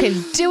 And you can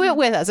do it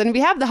with us. And if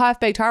you have the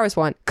half-baked harvest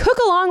one, cook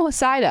along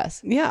beside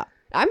us. Yeah.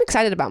 I'm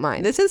excited about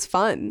mine. This is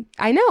fun.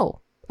 I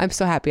know. I'm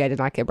so happy I did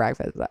not get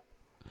breakfast.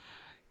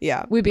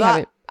 Yeah. We'd be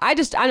having... I'm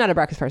not a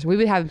breakfast person. We'd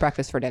be having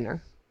breakfast for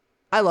dinner.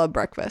 I love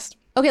breakfast.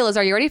 Okay, Liz,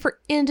 are you ready for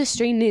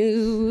industry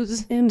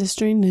news?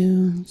 Industry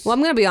news. Well,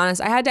 I'm going to be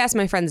honest. I had to ask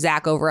my friend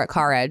Zach over at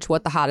Car Edge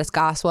what the hottest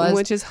goss was.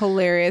 Which is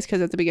hilarious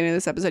because at the beginning of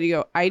this episode, you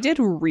go, I did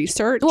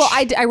research. Well,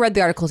 I read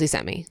the articles he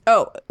sent me.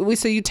 Oh,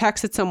 so you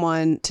texted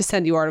someone to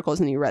send you articles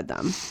and you read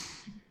them?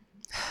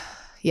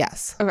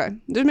 Yes. Okay,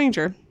 just making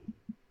sure.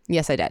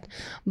 Yes, I did.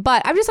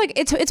 But I'm just like,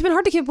 it's been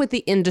hard to keep up with the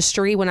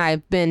industry when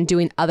I've been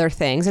doing other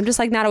things. I'm just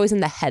like not always in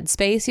the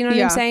headspace. You know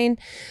what I'm saying?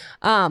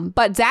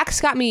 But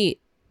Zach's got me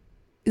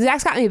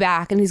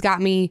back and he's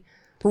got me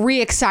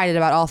re-excited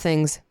about all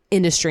things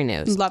industry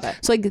news. Love it.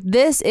 So like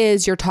this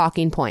is your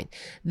talking point.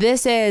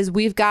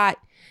 We've got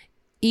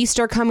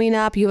Easter coming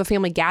up. You have a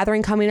family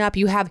gathering coming up.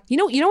 You have, you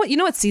know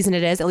what season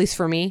it is, at least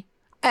for me.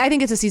 I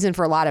think it's a season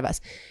for a lot of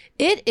us.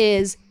 It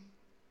is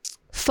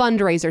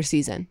fundraiser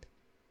season.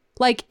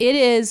 Like it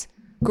is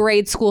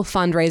grade school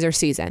fundraiser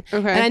season.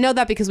 Okay. And I know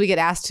that because we get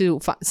asked to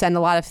send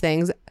a lot of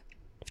things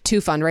to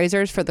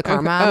fundraisers for the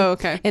Car Mom. Oh,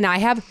 okay. And I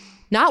have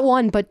not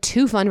one, but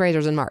 2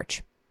 fundraisers in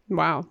March.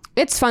 Wow.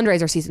 It's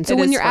fundraiser season. So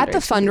when you're at the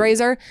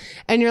fundraiser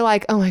and you're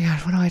like, oh my God,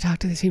 what do I talk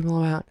to these people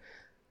about?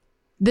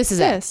 This is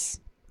it.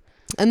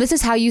 And this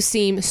is how you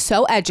seem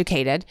so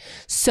educated,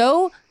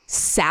 so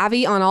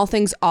savvy on all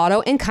things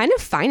auto and kind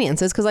of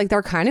finances because like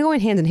they're kind of going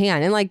hand in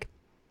hand. And like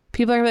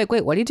people are like,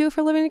 wait, what do you do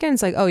for a living again?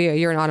 It's like, oh yeah,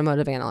 you're an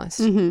automotive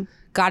analyst. Mm-hmm.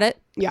 Got it?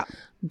 Yeah.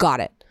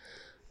 Got it.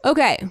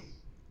 Okay.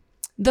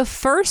 The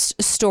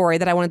first story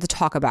that I wanted to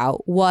talk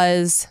about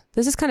was,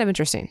 this is kind of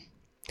interesting.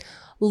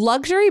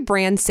 Luxury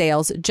brand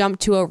sales jumped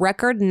to a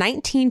record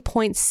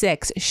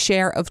 19.6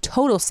 share of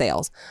total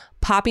sales,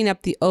 popping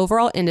up the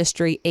overall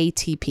industry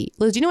ATP.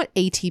 Liz, do you know what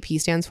ATP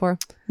stands for?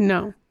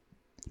 No.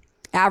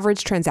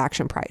 Average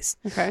transaction price.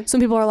 Okay. Some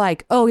people are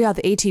like, oh yeah,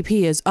 the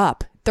ATP is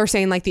up. They're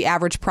saying like the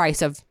average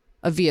price of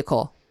a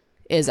vehicle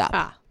is up.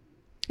 Ah.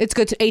 It's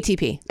good to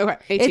ATP.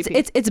 Okay.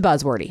 ATP. It's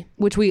buzzwordy,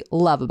 which we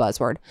love a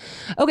buzzword.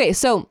 Okay,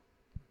 so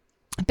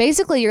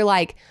basically you're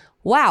like,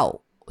 wow.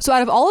 So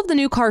out of all of the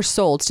new cars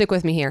sold, stick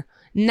with me here,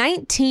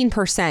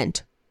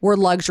 19% were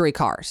luxury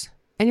cars.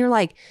 And you're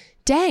like,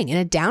 dang, in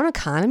a down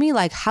economy,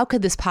 like how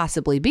could this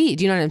possibly be?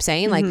 Do you know what I'm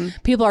saying? Mm-hmm.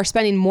 Like people are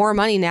spending more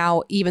money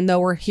now, even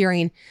though we're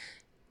hearing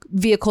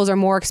vehicles are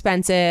more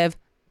expensive.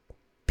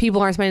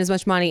 People aren't spending as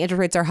much money. Interest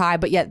rates are high,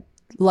 but yet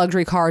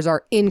luxury cars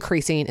are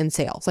increasing in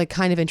sales. Like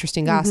kind of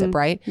interesting gossip,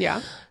 right?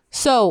 Yeah.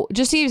 So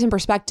just to give you some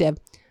perspective,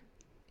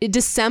 in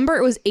December,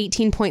 it was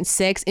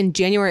 18.6. In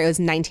January, it was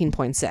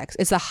 19.6.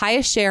 It's the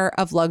highest share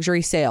of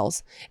luxury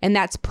sales. And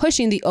that's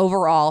pushing the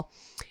overall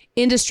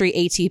industry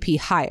ATP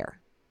higher.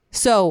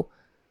 So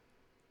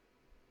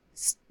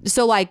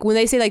like when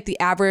they say like the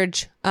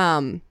average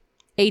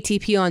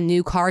ATP on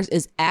new cars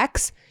is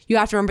X, you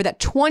have to remember that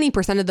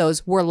 20% of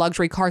those were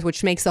luxury cars,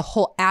 which makes the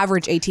whole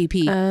average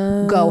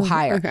ATP go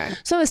higher. Okay.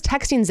 So I was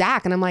texting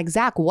Zach and I'm like,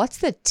 Zach, what's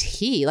the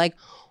tea? Like,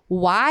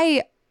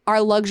 why are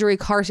luxury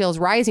car sales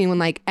rising when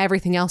like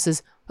everything else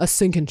is a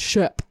sinking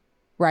ship,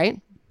 right?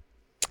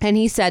 And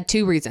he said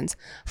 2 reasons.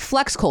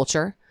 Flex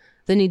culture,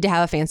 the need to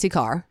have a fancy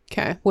car,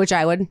 okay, which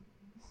I would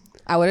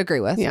agree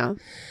with. Yeah.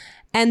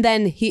 And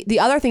then the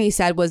other thing he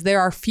said was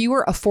there are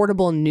fewer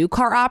affordable new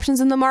car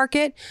options in the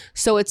market,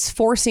 so it's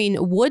forcing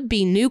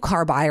would-be new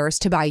car buyers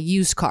to buy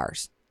used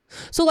cars.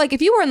 So like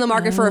if you were in the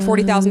market for a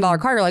 $40,000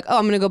 car, you're like, oh,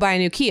 I'm going to go buy a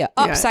new Kia.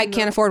 Psych,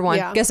 can't afford one.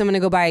 Yeah. Guess I'm going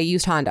to go buy a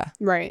used Honda.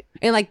 Right.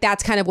 And like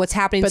that's kind of what's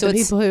happening. But so the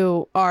people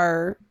who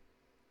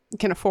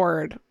can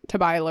afford to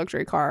buy a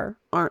luxury car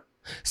aren't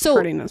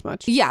hurting as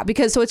much. Yeah,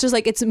 because so it's just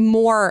like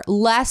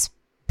less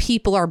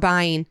people are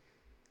buying.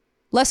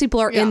 Less people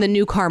are in the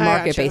new car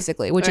market,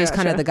 basically, which is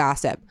kind of the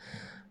gossip.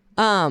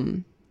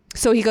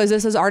 So he goes,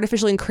 this is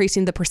artificially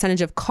increasing the percentage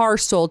of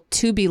cars sold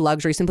to be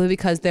luxury simply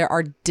because there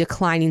are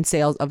declining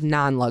sales of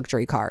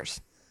non-luxury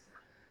cars.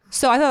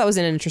 So I thought that was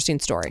an interesting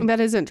story. That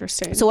is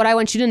interesting. So what I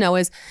want you to know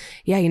is,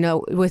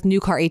 with new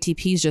car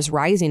ATPs just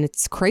rising,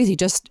 it's crazy.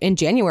 Just in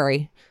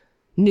January,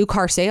 new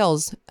car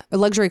sales,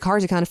 luxury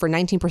cars accounted for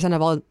 19%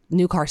 of all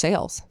new car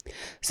sales.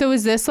 So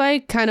is this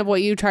like kind of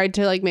what you tried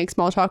to like make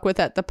small talk with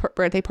at the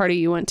birthday party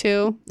you went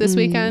to this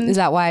weekend? Is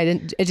that why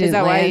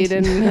why you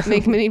didn't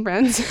make many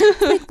friends?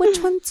 Like, which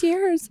one's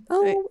yours?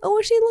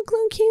 Oh, she looks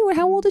so cute.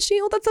 How old is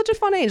she? Oh, that's such a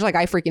fun age. Like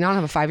I don't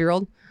have a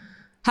 5-year-old.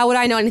 How would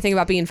I know anything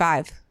about being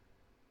 5?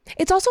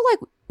 It's also like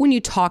when you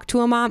talk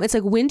to a mom, it's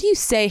like, when do you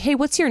say, hey,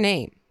 what's your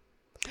name?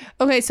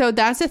 Okay, so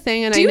that's the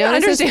thing. And do you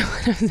understand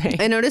what I'm saying?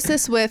 I noticed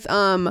this with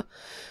when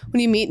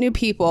you meet new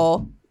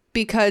people,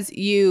 because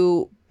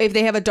if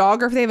they have a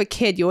dog or if they have a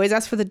kid, you always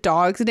ask for the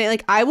dog's name.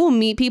 Like, I will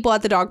meet people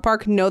at the dog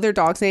park, know their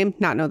dog's name,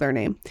 not know their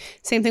name.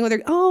 Same thing with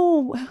their, how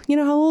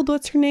old,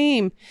 what's her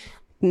name?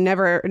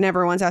 Never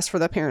once asked for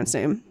the parent's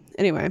name.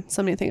 Anyway,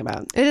 something to think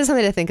about. It is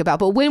something to think about.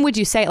 But when would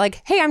you say,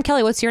 like, hey, I'm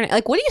Kelly, what's your name?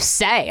 Like, what do you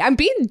say? I'm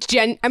being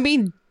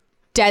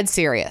dead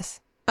serious.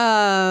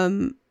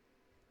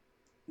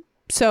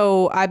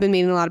 So I've been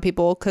meeting a lot of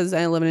people because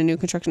I live in a new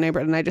construction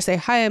neighborhood, and I just say,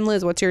 hi, I'm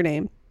Liz, what's your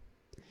name?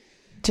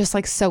 Just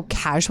like so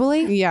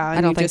casually? Yeah. I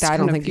don't think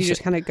you should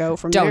just kind of go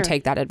from there. there. Don't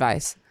take that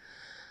advice.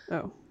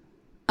 Oh.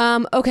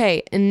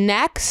 Okay.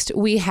 Next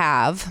we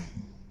have,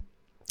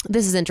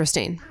 this is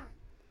interesting.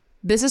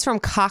 This is from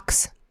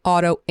Cox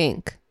Auto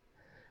Inc.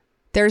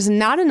 There's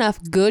not enough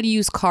good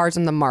used cars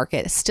on the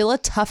market. Still a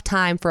tough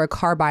time for a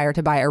car buyer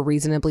to buy a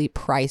reasonably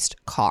priced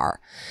car.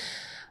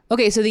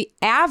 Okay, so the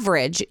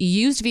average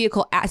used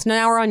vehicle, so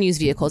now we're on used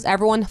vehicles.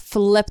 Everyone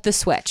flip the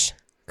switch.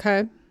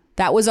 Okay.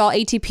 That was all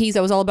ATPs.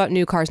 That was all about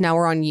new cars. Now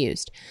we're on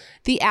used.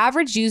 The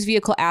average used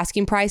vehicle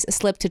asking price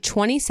slipped to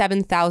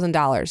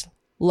 $27,000,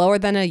 lower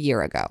than a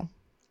year ago.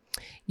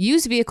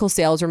 Used vehicle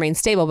sales remain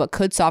stable, but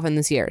could soften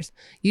this year.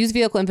 Used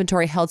vehicle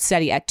inventory held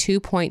steady at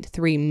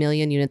 2.3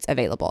 million units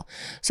available.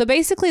 So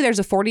basically there's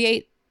a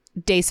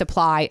 48-day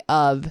supply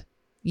of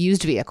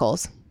used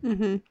vehicles,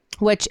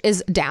 which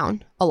is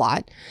down a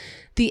lot.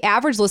 The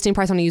average listing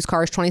price on a used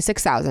car is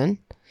 $26,000.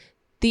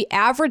 The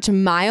average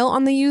mile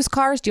on the used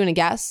cars, do you want to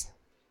guess?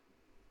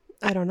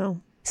 I don't know.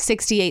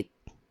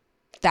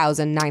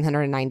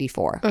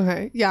 68,994.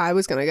 Okay. Yeah, I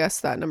was going to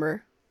guess that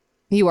number.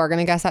 You are going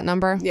to guess that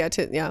number? Yeah,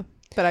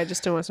 but I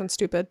just didn't want to sound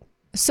stupid.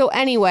 So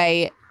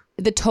anyway,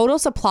 the total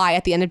supply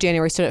at the end of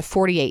January stood at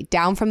 48,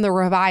 down from the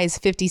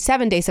revised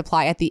 57-day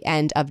supply at the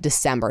end of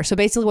December. So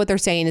basically what they're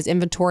saying is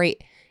inventory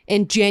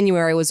in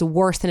January was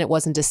worse than it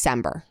was in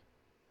December.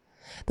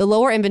 The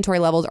lower inventory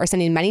levels are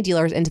sending many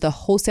dealers into the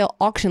wholesale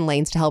auction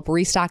lanes to help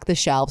restock the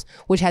shelves,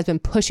 which has been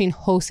pushing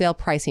wholesale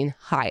pricing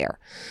higher.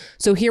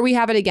 So here we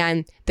have it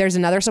again. There's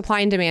another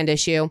supply and demand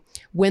issue.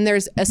 When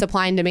there's a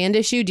supply and demand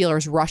issue,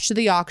 dealers rush to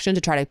the auction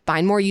to try to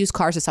find more used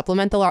cars to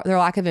supplement their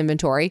lack of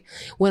inventory.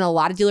 When a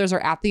lot of dealers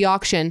are at the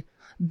auction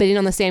bidding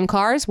on the same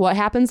cars, what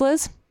happens,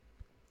 Liz?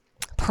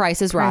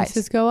 Prices rise.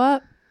 Prices go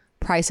up.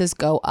 Prices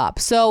go up.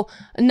 So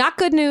not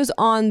good news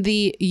on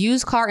the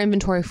used car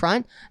inventory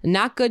front,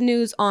 not good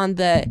news on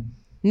the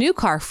new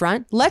car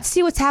front. Let's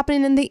see what's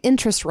happening in the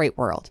interest rate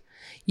world.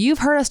 You've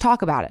heard us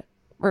talk about it,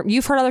 or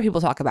you've heard other people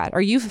talk about it,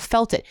 or you've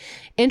felt it.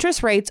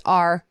 Interest rates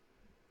are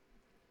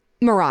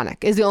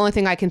moronic is the only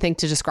thing I can think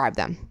to describe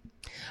them.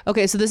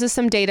 Okay, so this is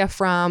some data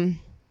from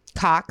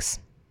Cox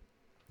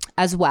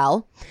as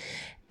well.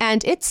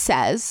 And it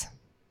says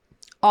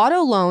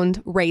auto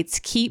loan rates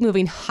keep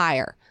moving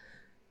higher.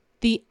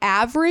 The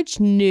average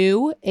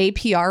new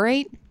APR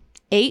rate,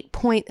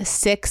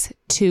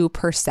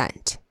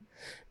 8.62%.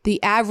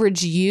 The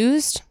average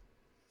used,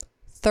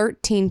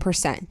 13%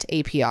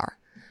 APR.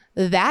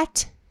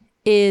 That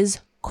is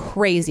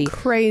crazy.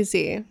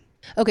 Crazy.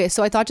 Okay,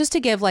 so I thought just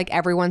to give like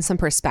everyone some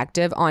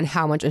perspective on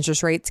how much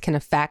interest rates can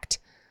affect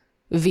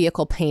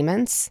vehicle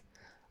payments,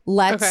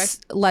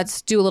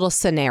 let's do a little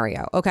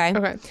scenario, okay?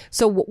 Okay.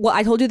 So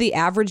I told you the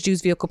average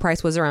used vehicle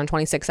price was around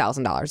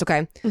 $26,000,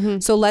 okay?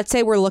 So let's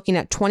say we're looking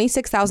at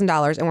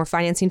 $26,000 and we're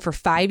financing for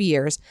 5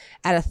 years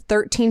at a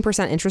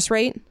 13% interest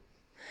rate.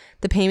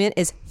 The payment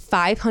is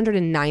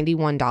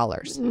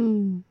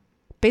 $591.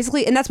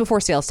 Basically, and that's before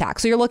sales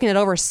tax. So you're looking at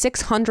over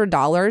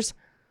 $600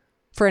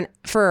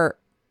 for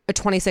a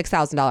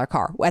 $26,000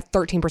 car at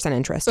 13%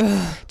 interest.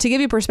 To give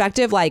you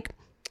perspective, like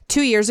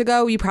 2 years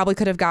ago, you probably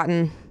could have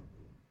gotten...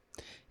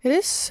 It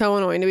is so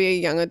annoying to be a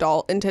young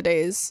adult in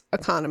today's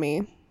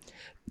economy.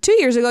 2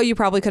 years ago, you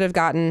probably could have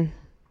gotten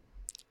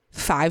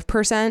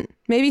 5%,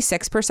 maybe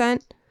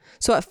 6%.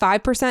 So at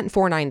 5%,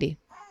 $490.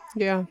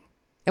 Yeah.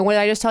 And what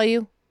did I just tell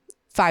you?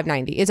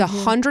 $590. It's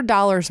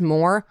 $100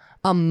 more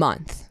a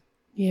month.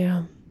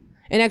 Yeah.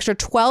 An extra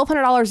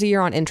 $1,200 a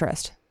year on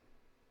interest.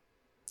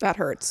 That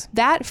hurts.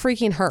 That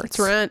freaking hurts. It's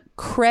rent.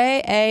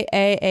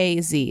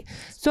 Crazy.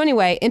 So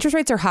anyway, interest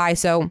rates are high,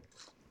 so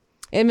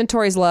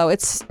inventory is low.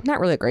 It's not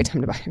really a great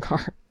time to buy a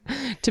car,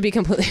 to be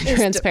completely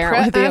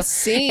transparent with you.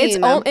 It's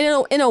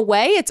in a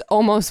way, it's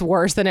almost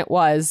worse than it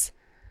was.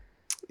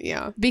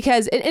 Yeah.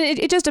 Because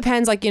it just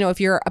depends, like, you know, if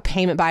you're a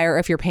payment buyer,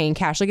 if you're paying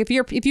cash. Like if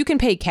you can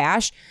pay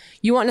cash,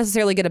 you won't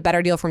necessarily get a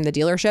better deal from the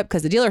dealership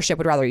because the dealership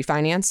would rather you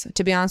finance,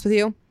 to be honest with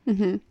you.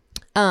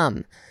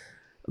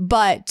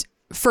 But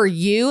for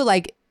you,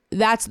 like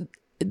that's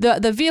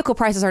the vehicle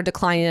prices are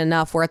declining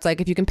enough where it's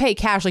like if you can pay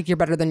cash, like you're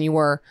better than you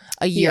were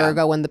a year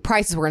ago when the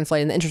prices were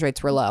inflated and the interest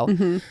rates were low.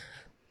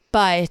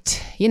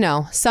 But, you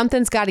know,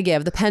 something's got to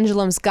give. The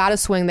pendulum's got to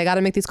swing. They got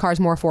to make these cars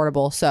more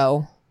affordable.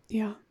 So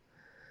yeah,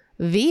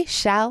 we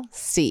shall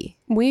see.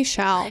 We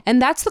shall.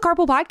 And that's the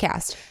Carpool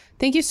Podcast.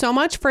 Thank you so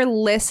much for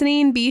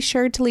listening. Be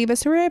sure to leave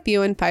us a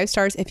review and 5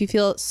 stars if you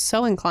feel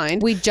so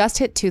inclined. We just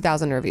hit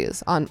 2,000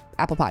 reviews on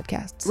Apple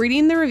Podcasts.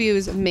 Reading the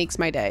reviews makes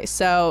my day.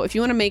 So if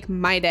you want to make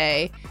my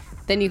day,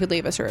 then you could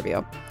leave us a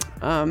review.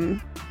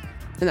 And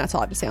that's all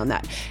I have to say on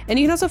that. And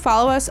you can also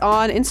follow us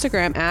on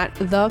Instagram at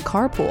The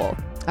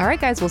Carpool. All right,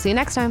 guys. We'll see you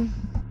next time.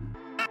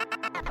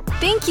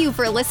 Thank you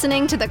for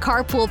listening to the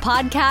Carpool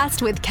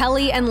Podcast with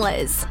Kelly and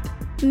Liz.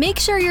 Make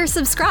sure you're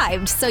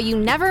subscribed so you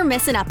never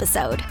miss an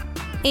episode.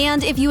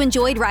 And if you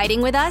enjoyed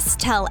riding with us,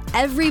 tell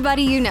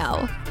everybody you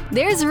know.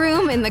 There's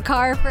room in the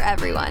car for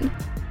everyone.